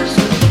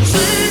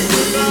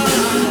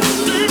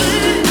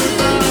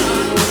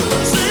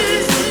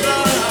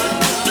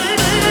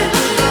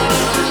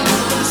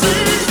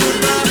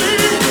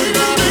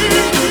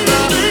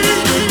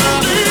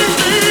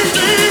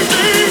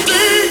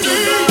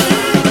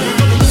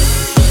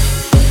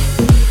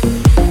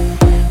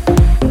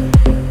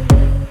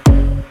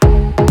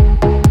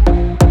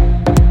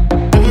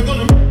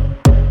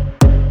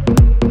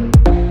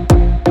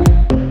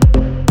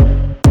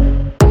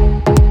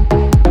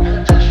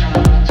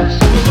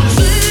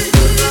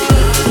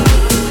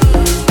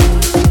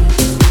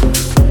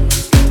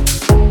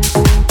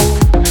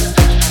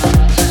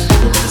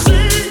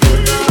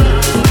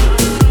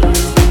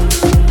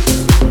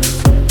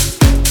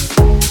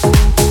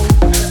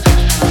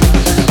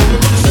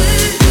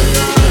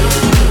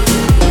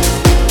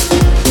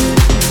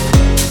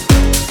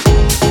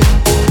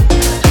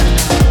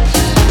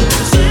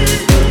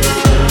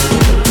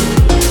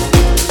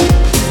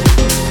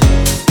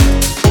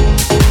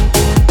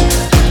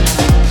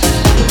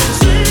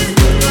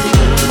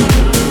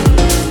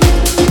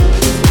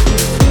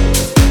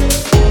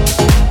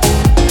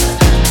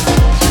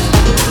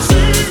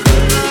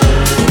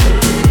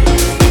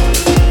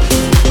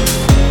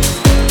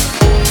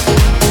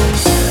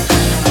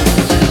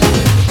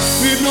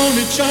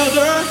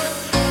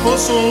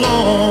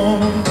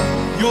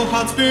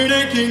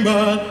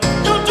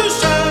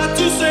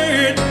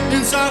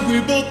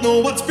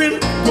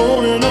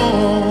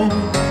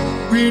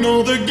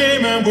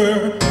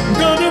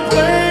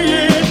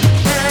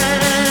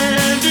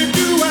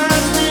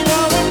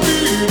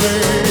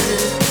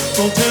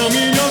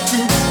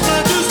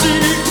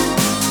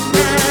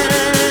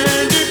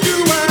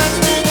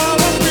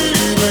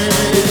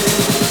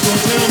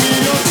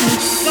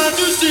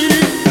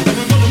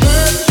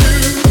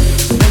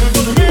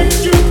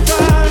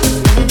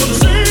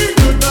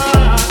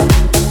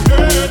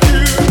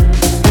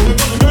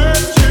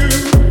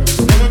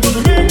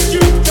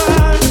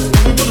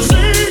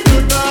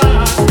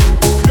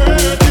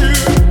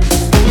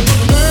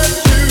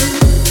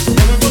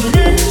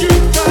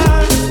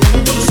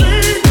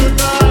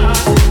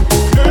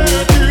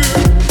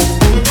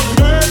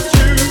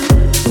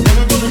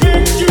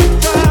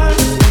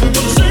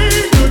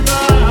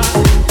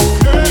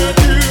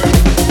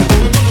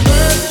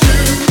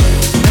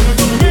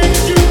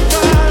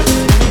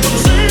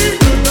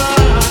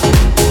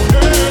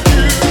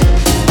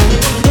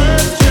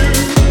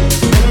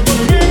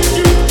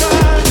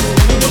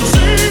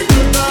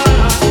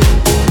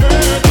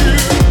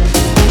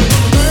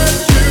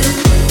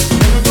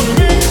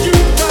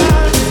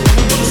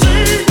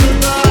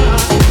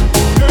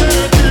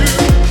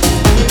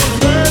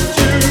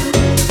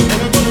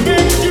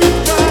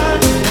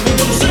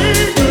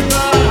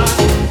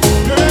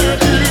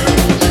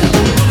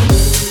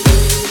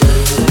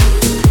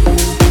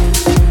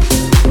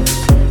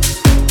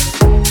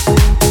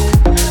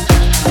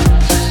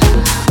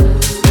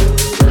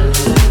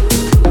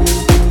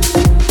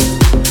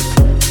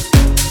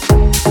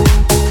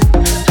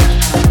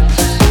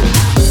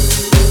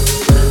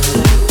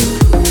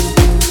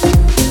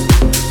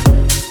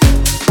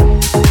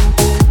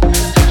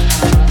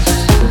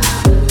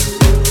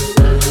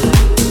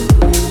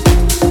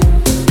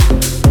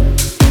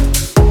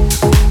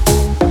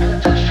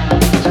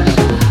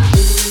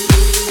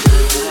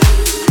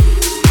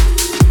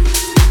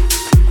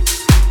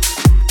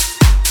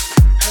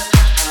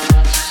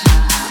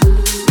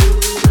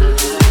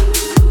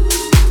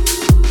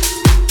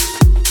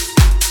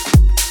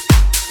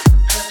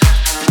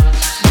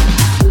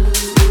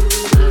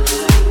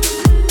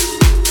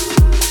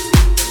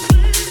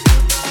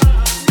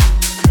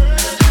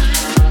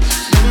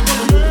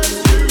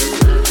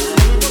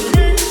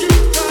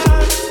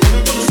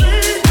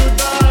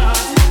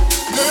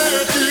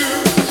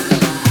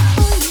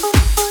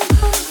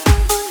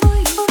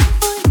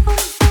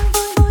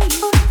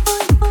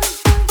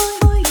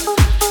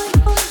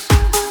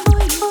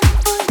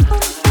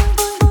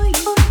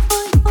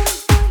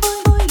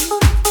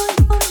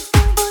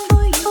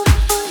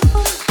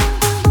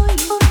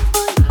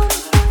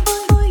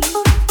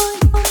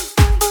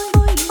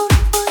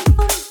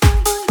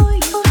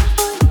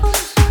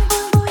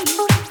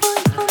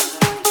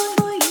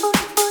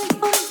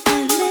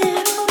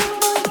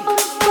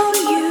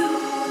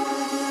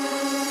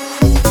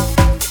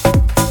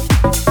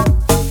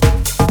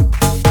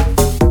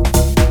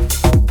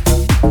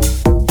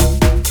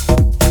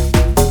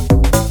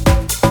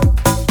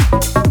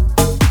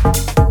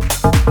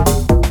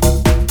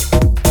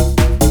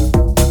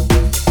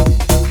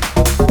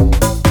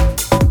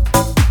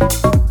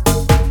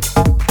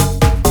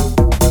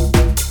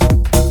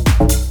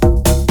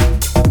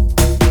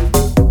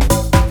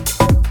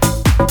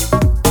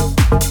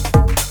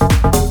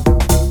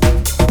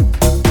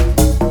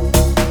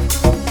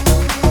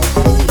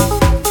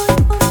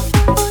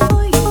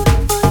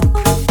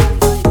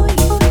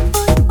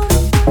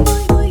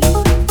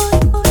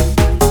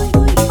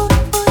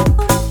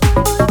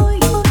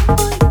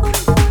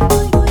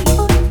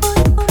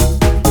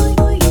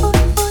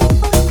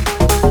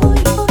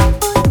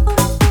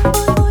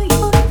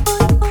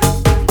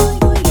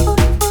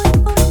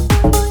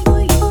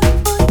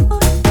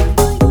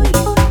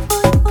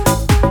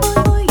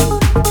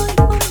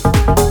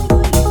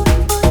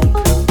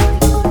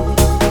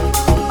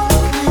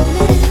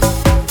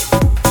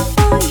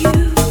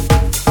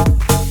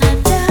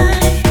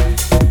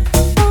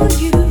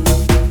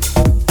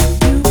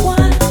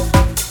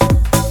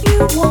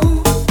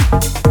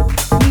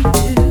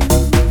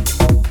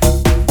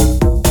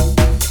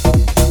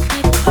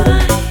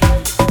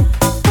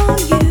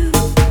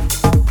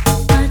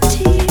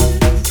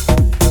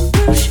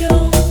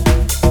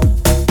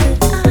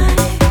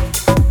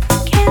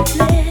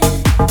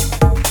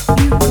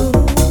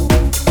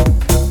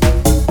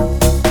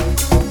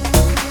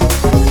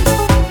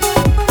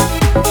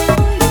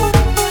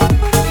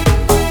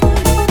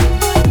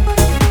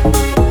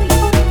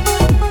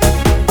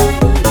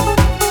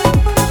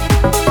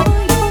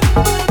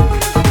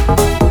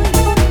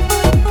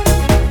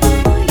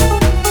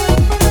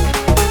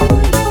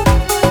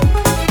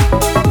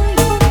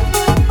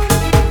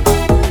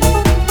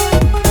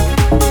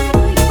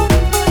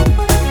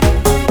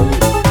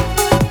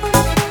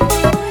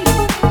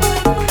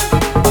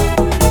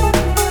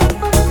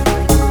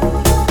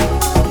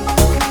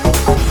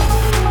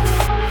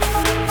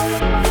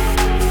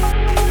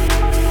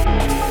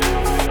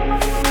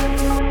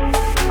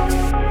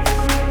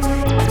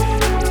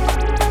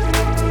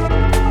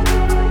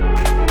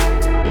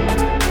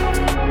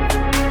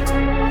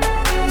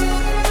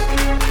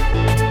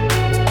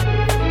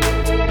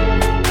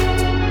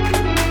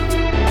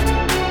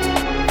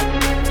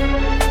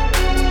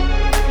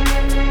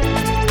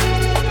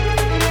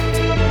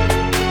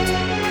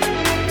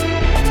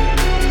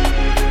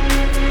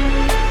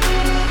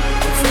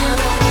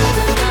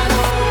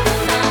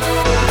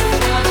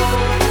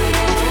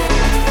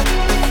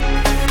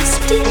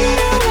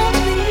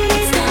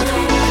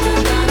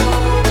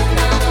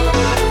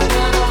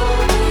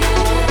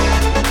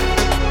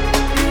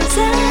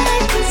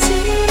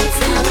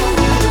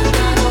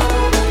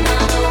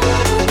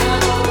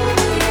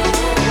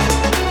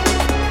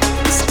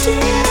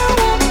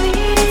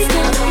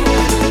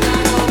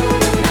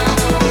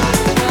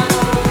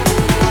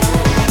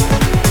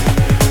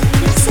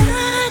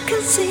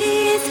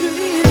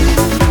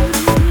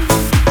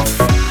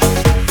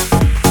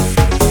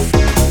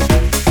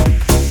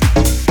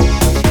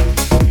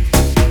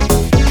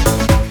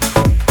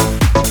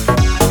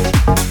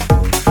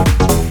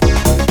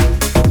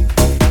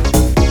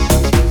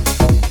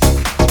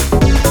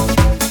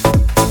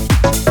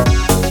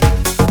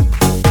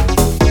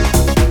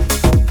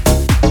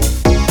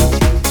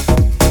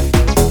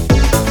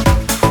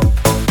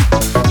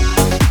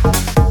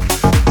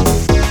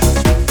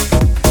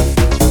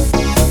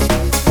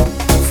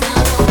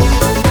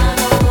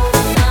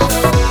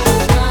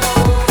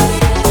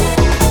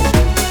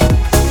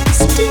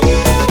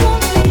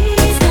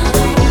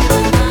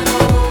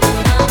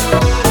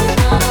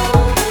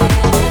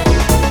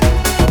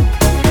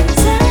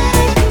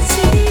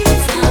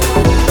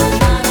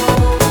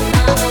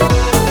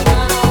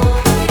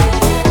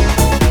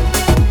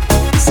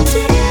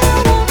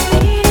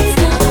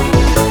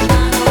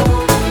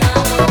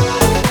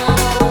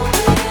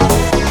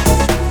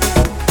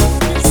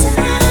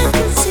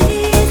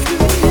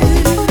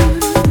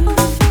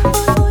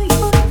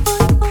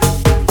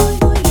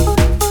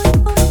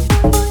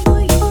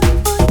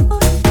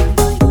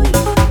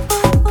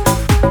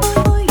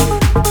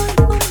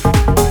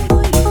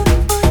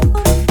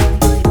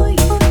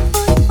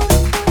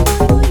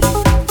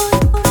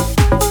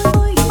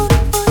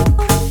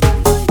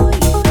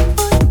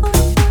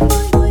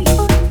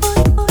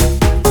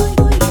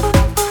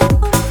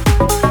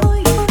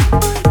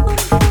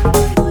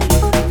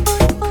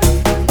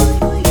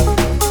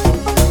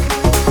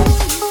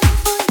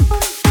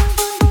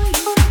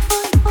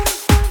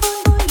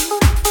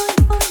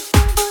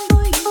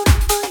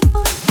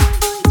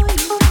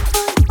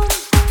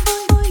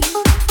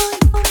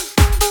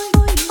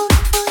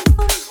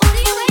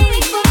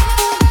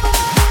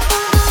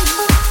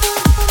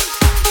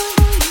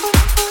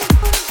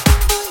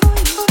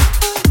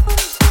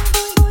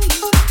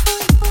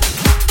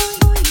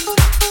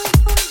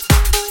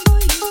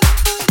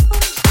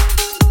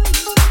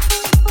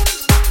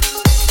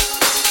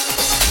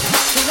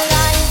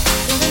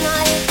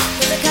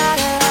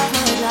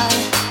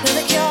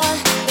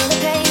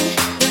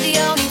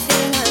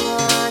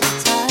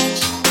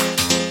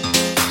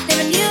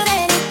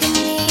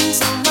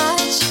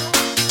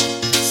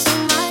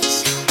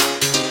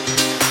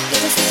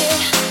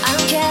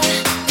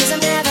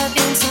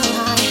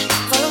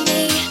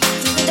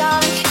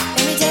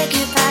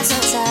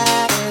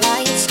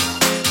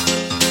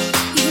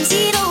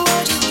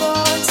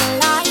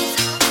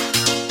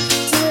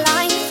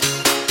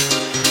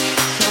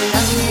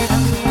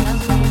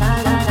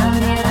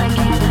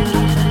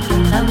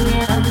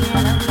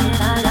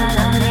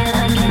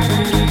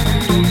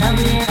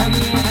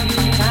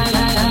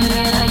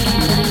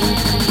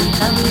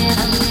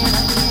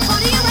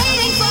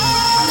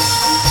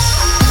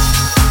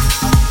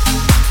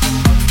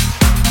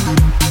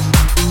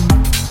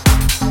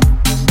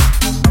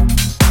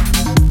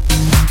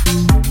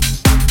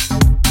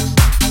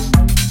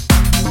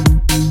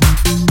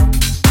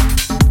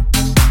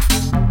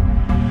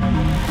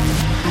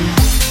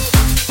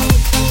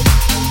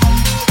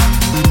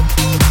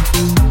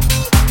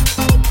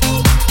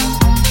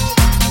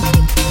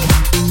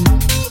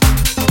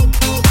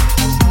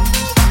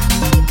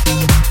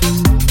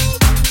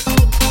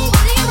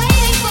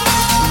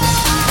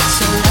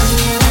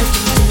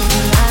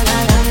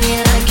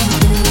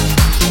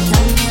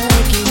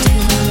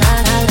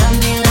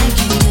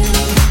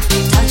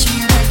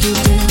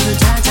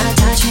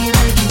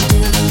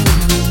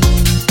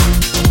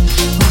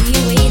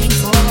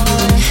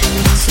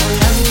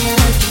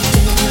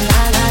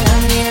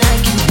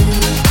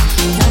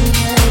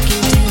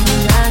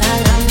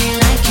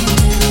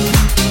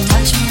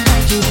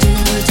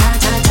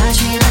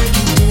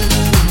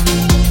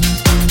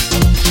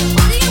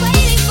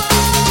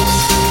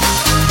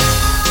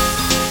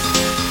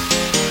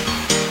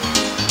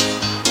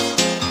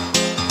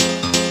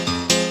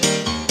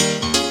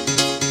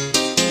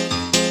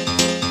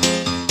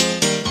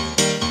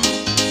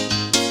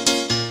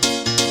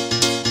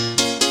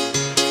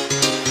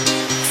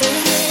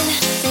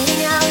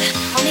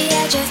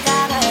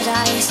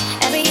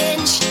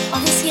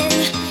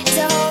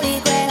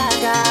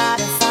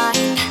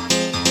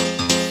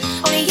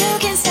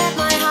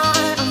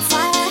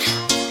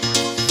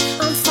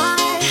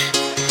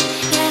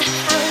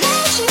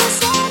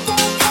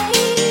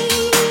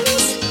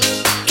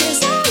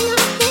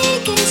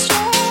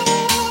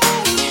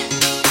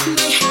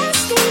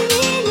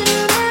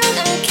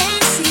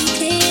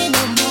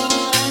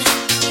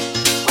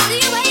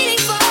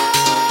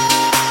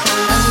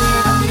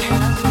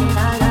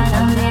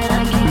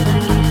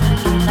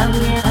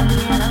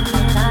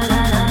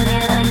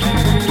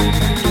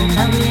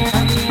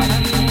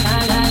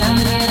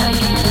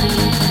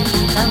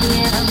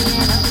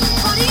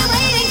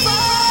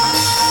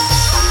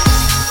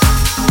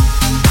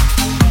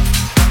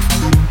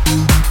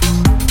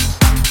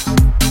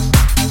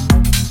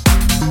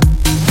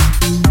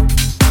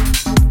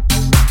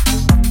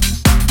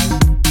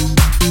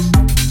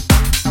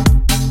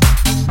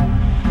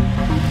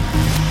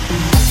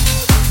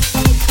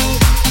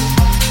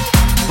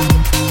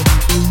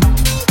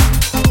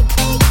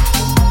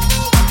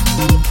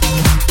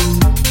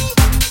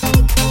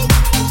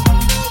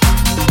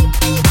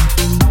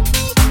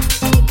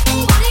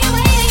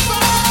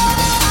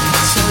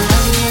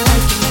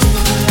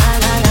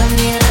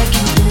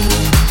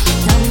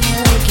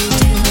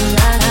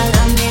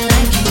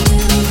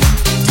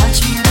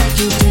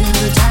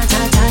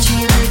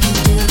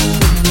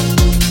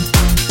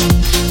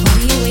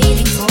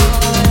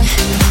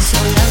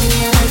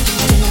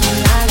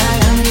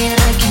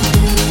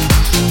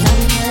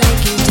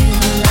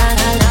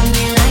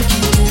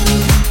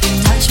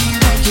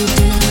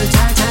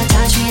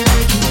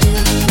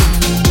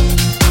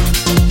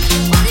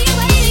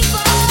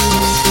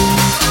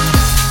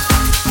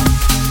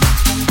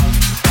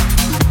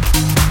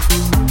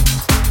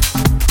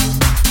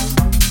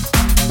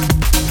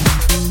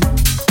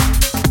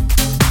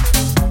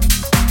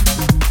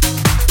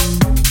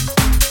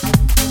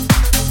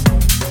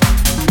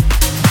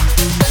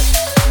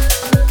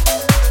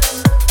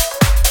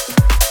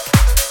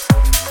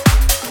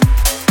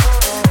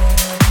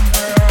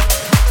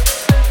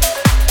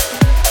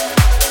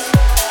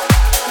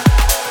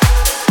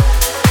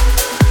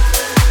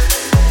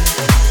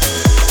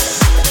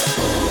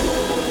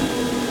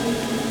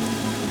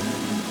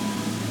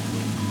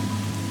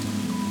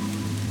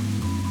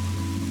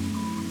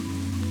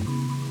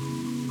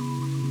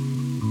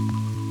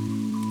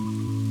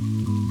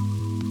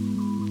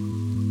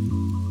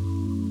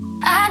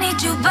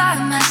 you by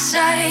my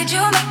side.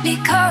 You make me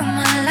come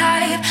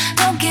alive.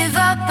 Don't give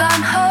up,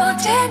 I'm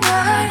holding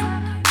on.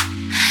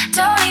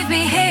 Don't leave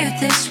me here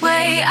this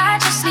way. I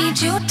just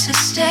need you to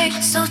stay.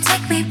 So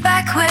take me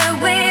back where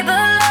we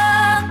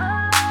belong.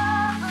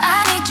 I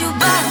need you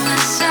by my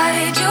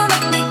side. You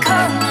make me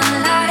come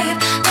alive.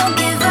 Don't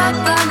give up,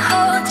 I'm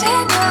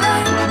holding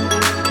on.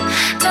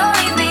 Don't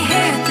leave me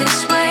here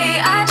this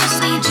way. I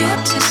just need you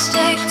to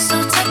stay. So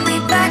take me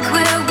back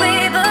where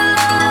we belong.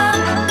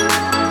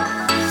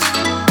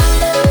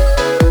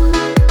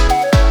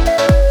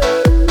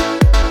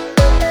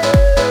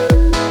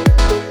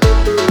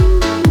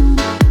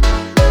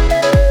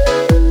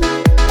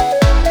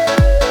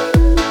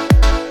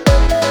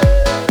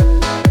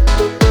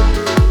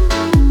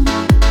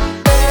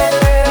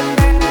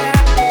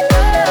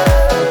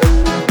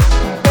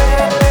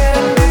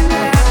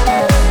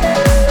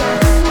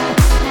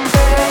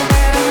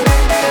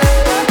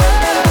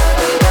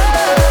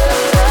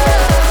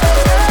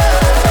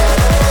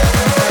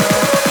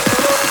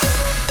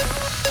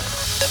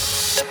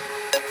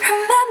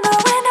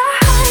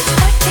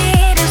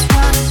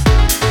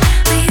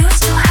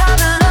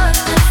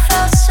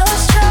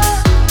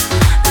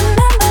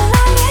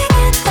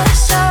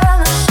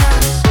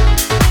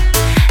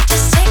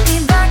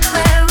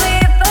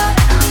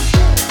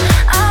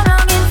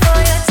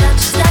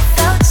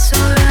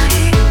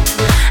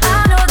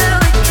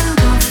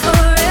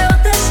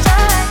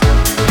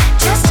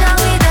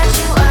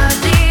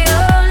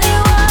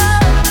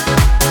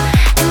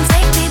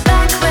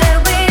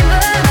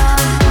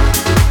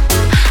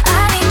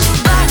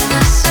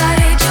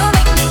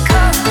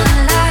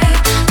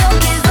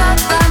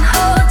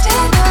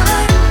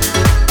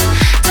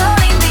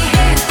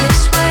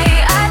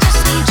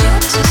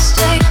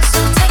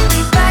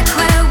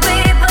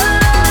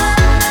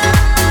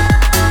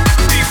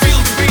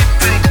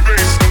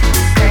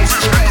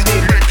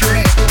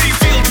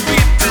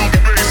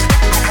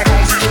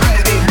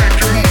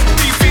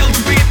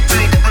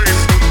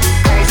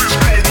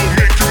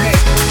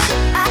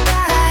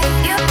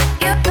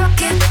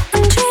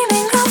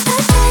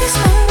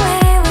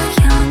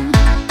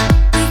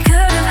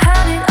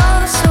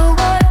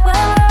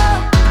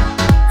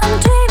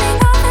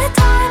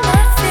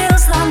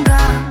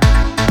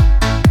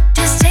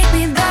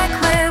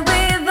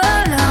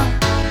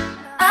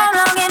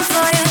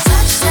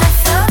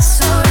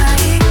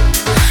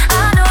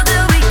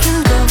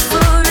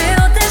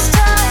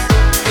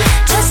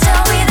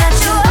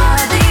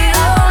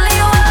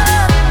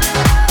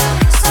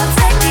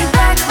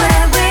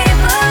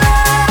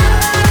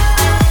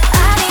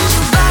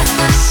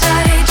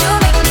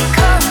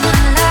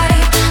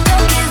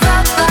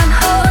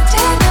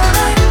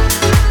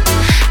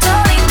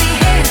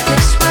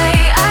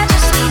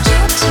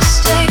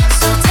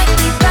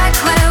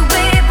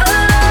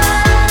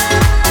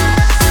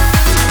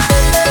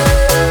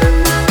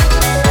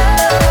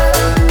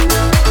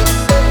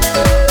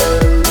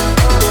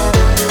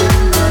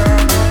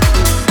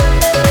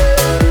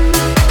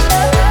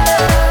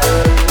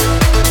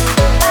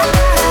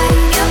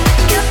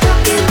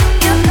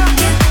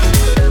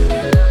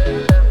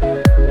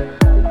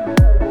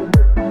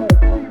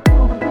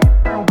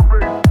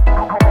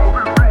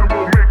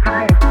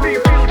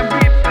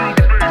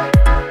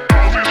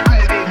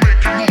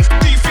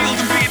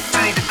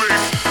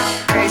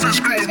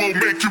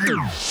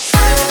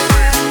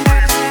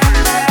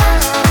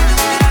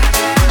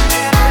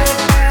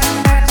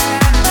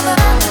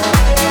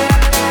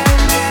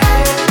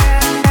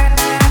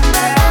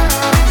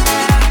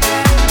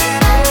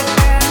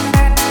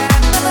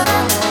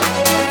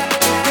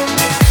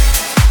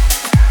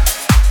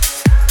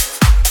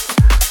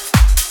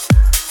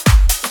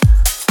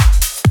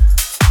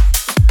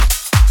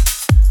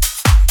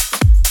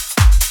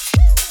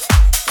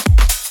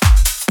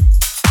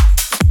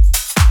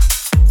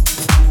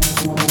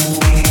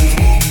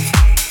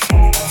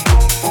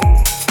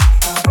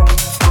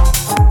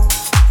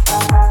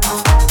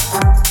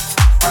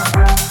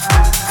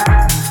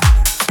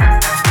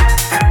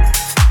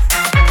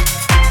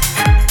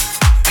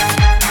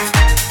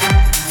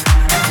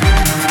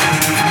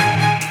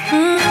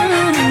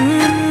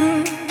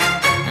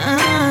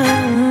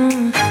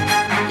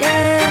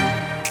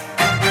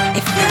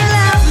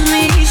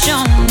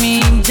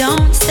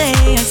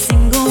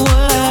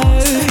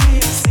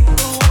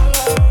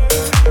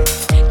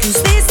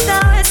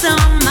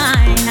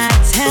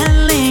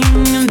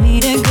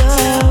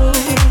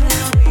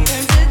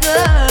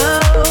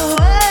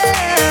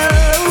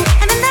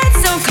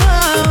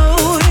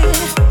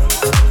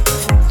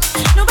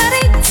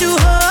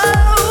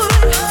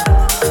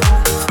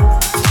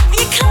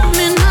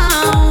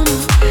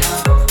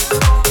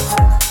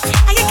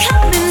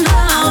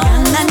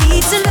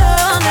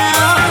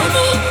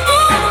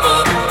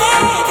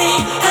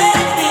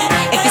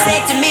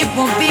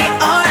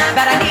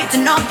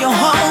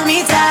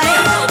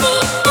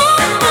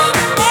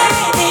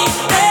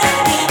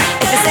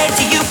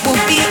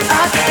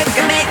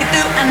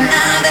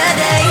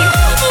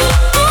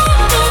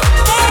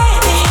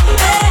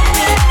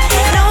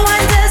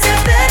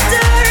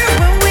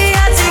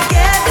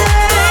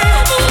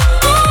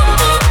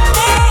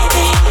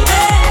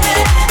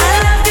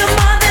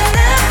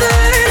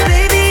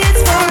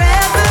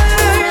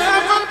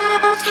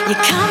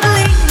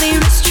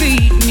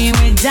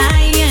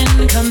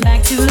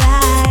 to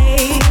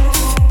life.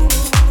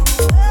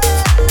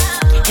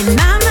 In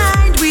my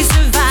mind we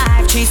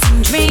survive,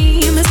 chasing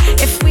dreams.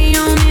 If we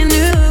only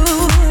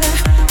knew,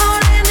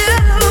 only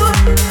knew.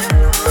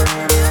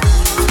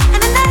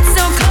 And the night's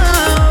so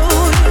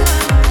cold,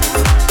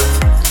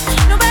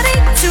 nobody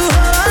to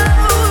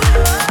hold.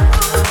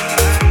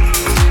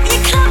 Are you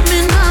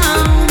coming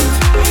home?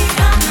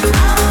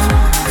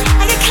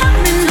 Are you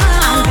coming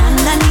home?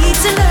 And I need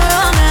to know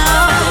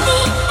now.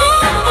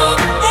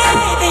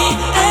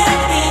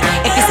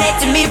 If you say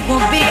to me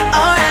we'll be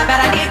alright, but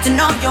I need to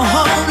know you'll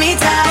hold me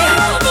tight.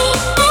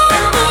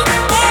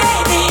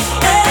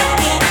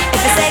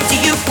 If I say to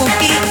you we'll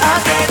be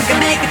okay, we can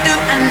make it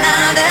through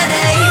another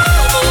day.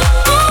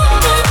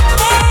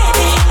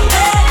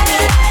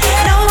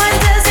 No one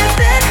does it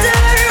better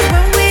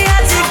when we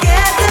are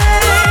together.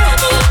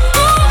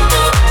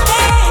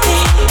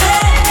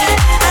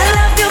 I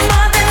love you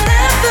more than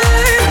ever,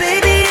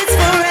 baby, it's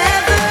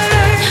forever.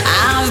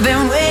 I've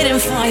been waiting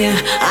for you,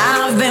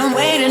 I've been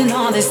waiting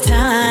all this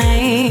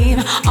time,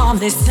 all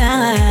this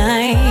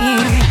time.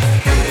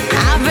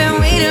 I've been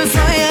waiting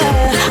for you,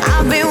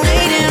 I've been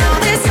waiting all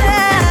this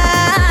time,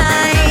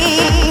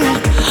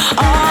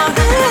 all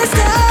this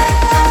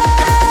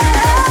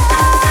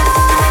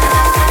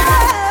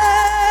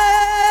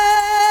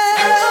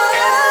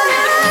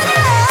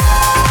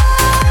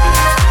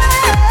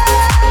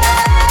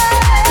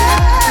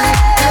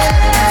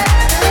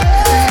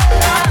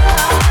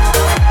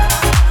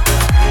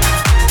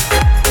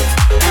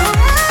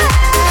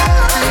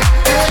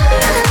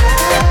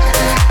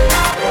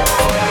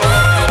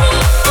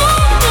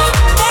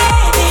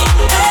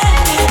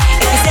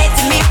If you say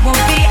to me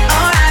we'll be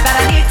alright, but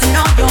I need to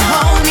know you'll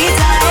hold me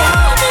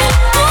tight.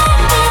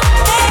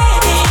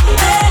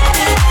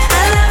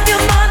 I love you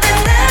more than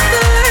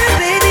ever,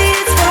 baby,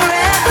 it's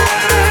forever.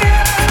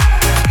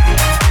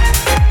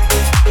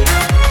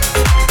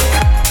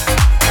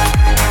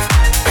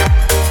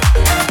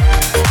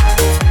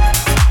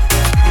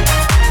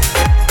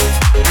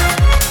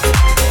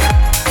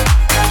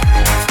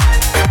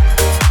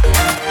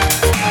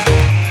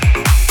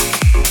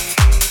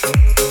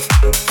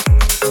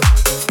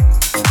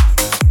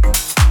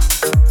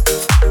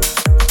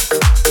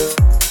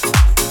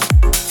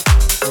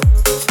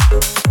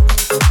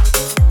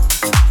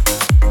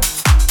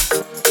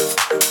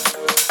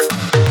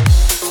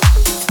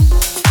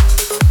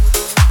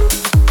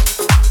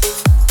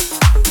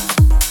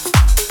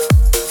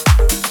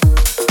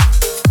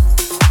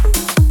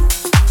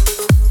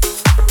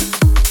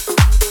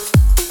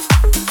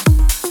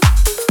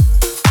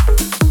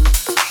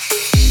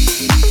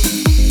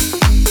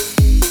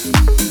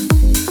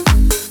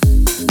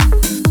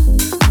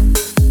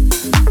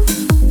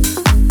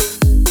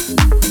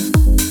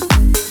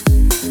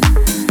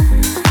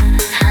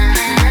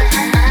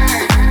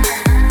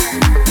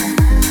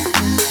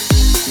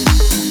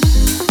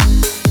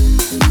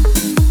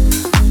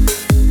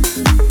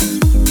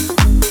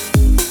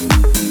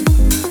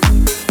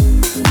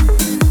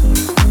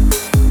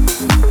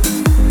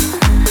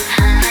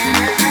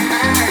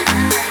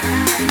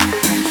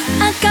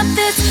 I got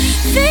this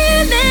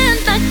feeling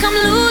like I'm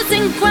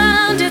losing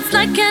ground. It's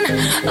like an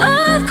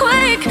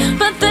earthquake,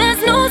 but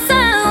there's no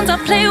sound. I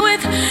play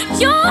with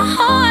your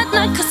heart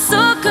like a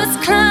circus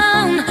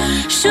clown.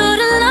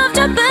 Should've loved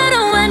you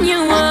better when you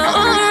were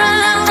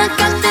around. I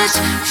got this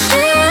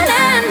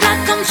feeling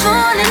like I'm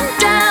falling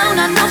down.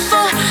 I know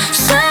for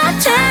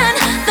certain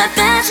that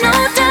there's no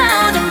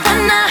doubt. And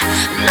when I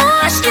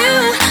lost you,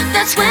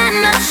 that's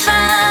when I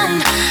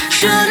found.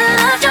 Should've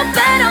loved you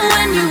better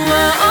when you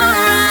were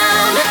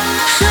around.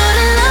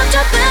 Should've loved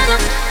you better,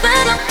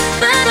 better,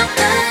 better,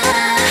 better.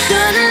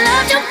 Should've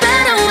loved you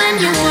better when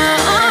you were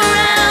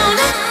around.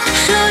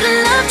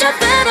 Should've loved you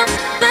better,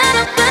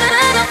 better,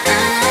 better,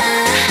 better.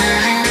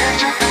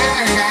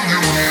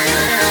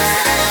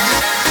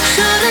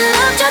 Should've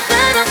loved you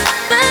better,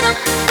 better,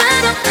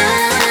 better,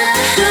 better.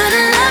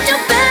 Should've loved you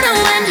better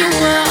when you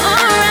were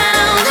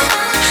around.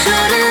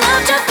 Should've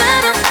loved you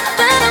better,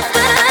 better,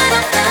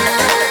 better, better.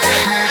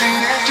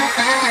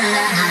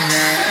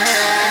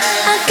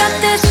 I got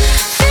this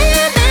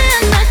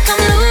feeling like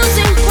I'm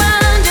losing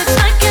ground. It's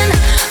like an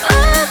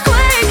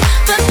earthquake,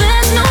 but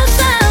there's no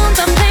sound.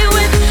 I play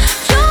with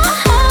your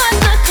heart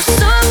like a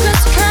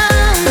circus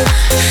clown.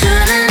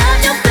 Should've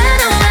loved you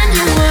better when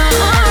you were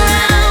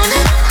around.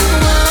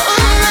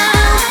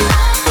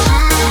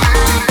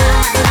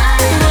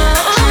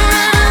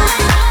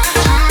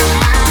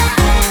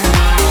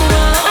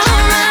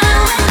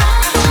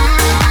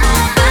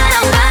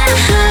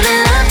 Should've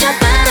loved you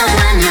better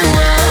when you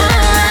were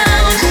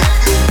around.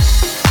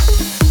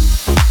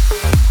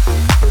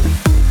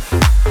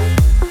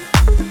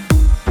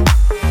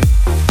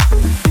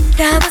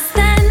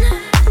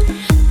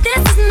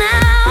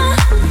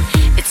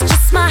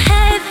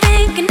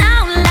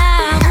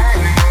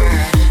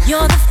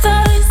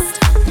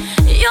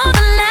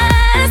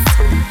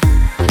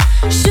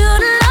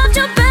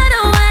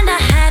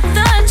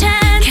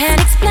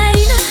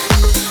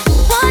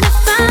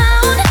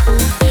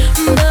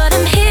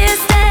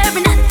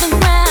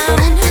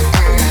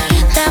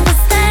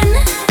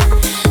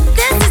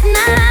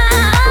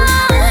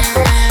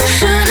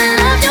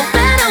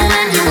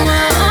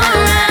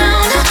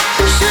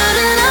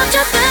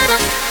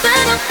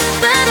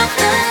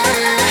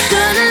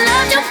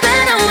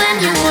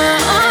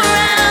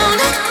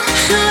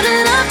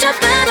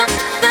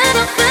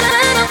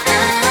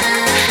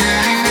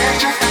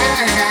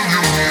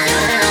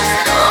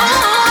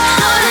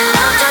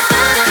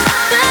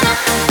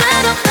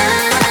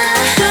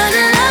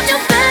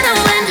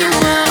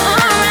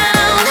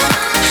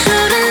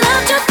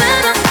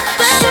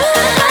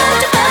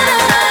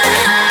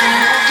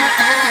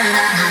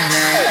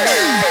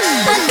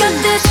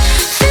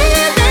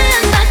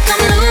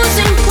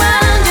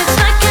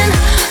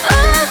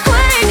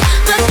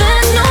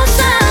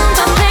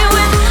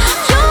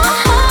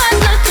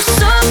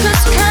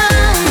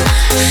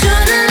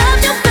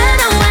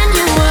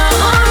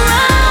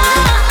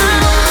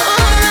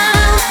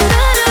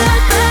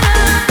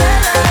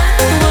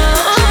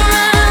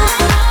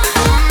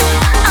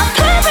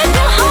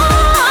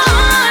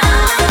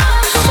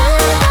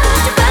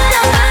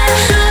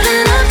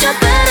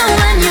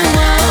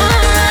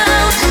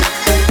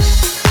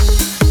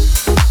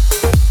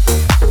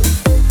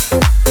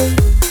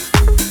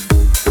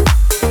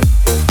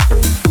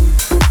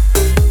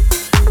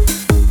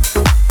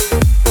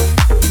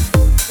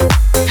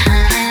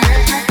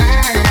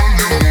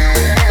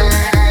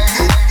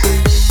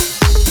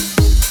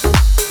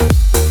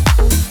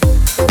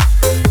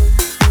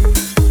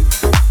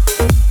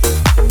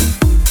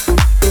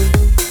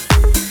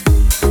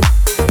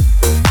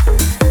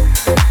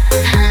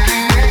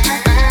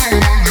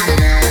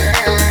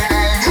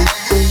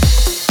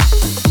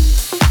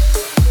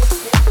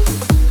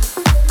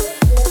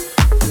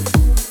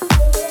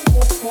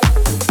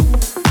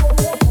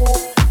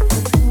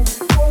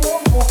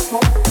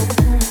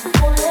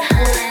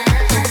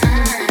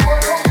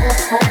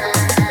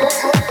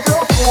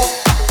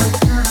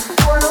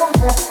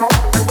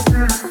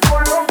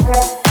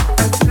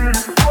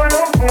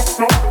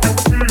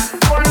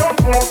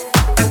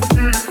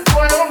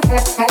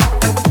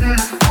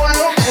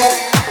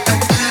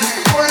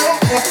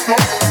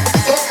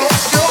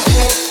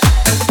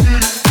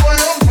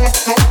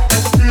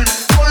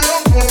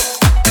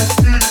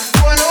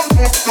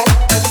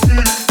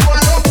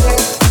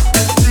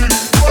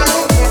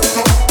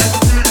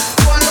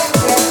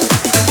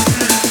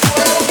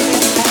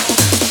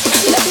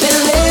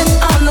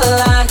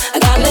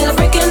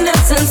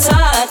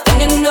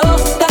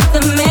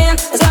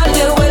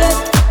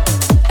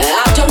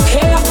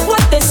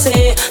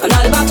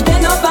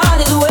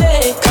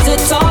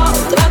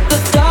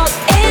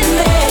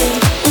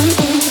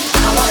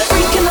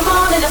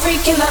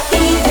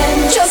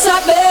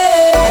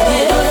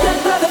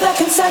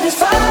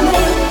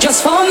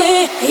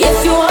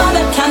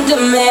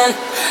 kind of man,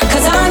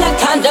 cause I'm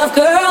that kind of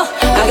girl.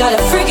 I got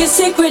a freaky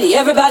secret,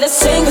 everybody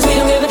sing, cause we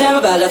don't give a damn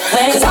about a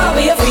thing. Cause I'll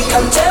be a freak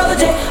until the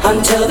day,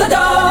 until the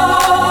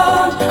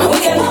dawn. And we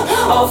can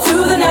all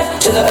through the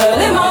night to the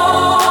early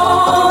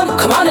morn.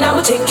 Come on and I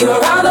will take you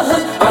around the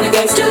hood on a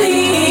gangster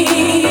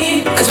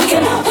lead. Cause we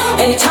can,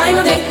 any time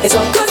of day, it's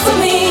all good for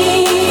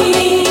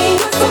me.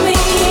 Good for me,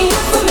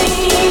 good for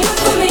me, good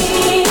for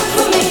me, good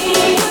for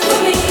me, good for me, good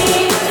for me,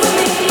 good for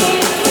me.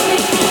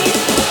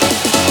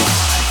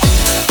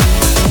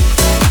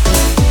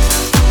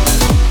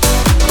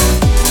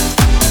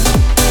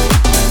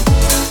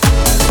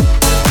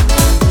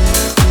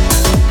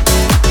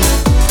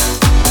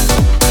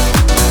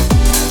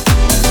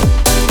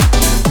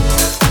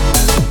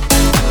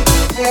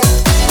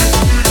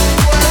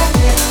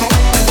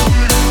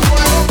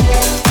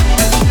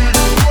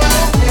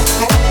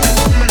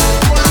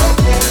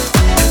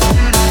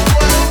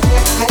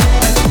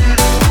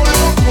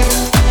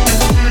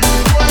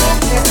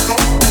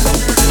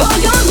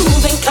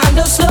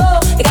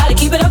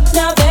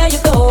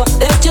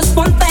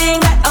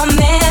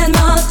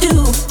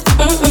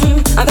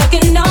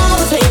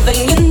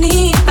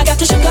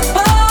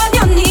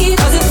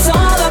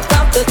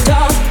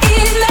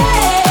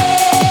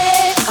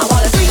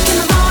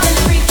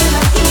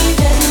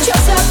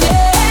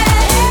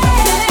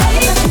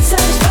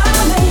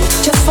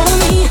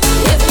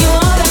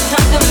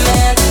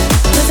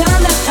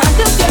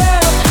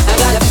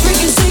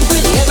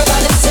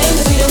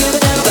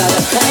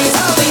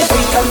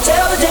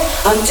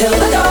 Until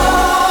the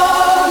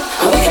dawn,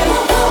 and we can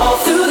all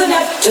through the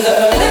night to the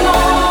early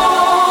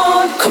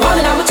morn. Come on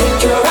and I will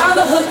take you around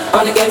the hood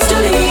on a gangster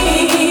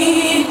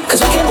lead.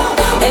 Cause we can,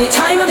 any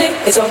time of day,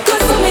 it's all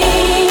good for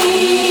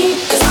me.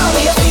 Cause I'll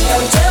be a freak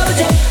until the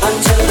day,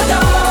 until the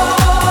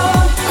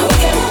dawn. And we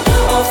can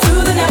all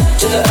through the night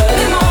to the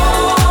early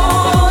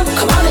morn.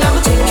 Come on and I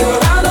will take you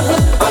around the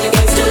hood on a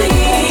gangster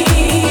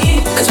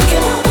lead. Cause we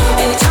can,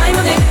 any time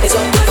of day, it's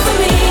all good for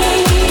me.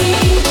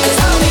 Cause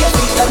I'll be a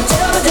freak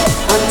until the day,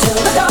 until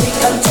the dawn,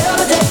 until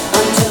the day,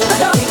 until the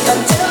dawn,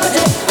 until the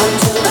day,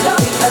 until the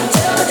dawn,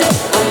 until the day,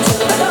 until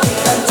the dawn,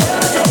 until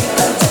the day,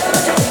 until the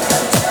day,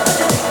 until the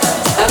day.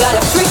 I got a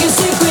freaking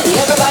secret,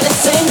 everybody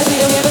sing, 'cause we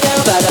don't give a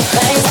damn about a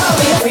thing. I'll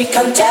be a freak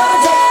until the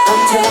day,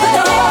 until the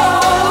dawn,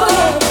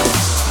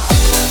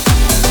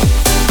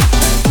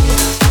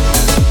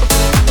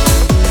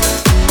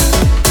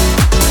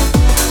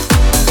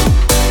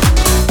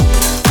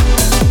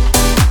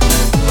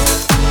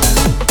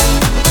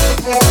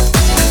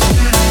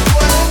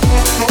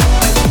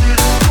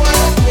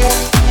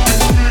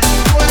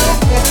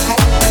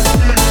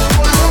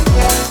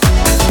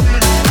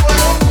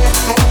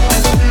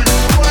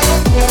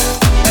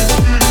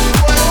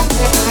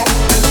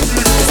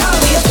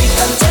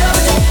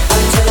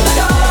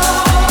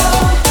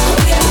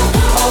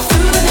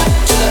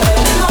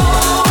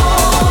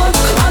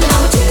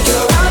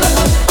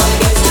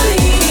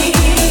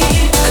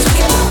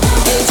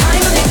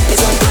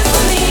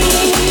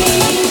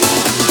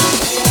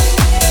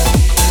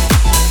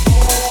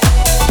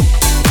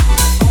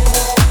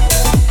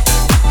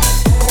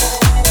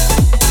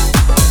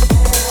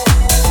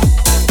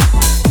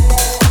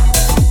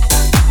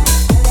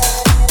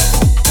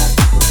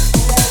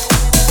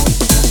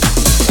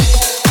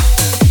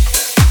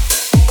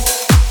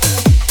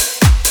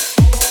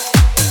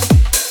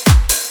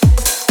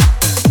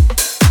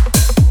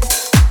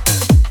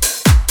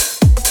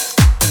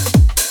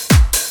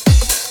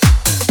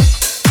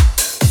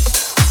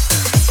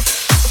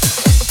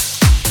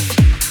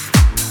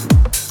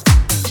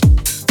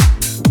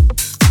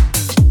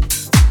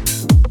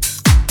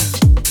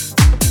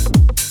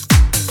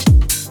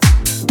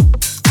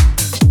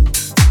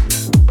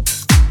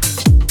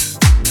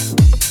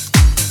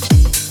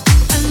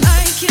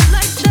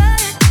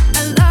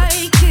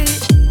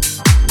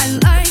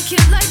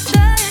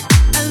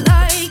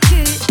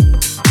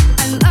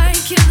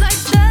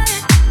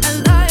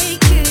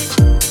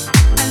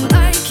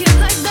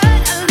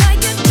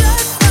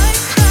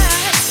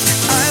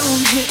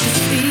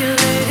 yeah.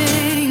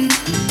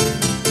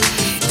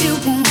 It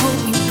won't hold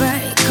me back.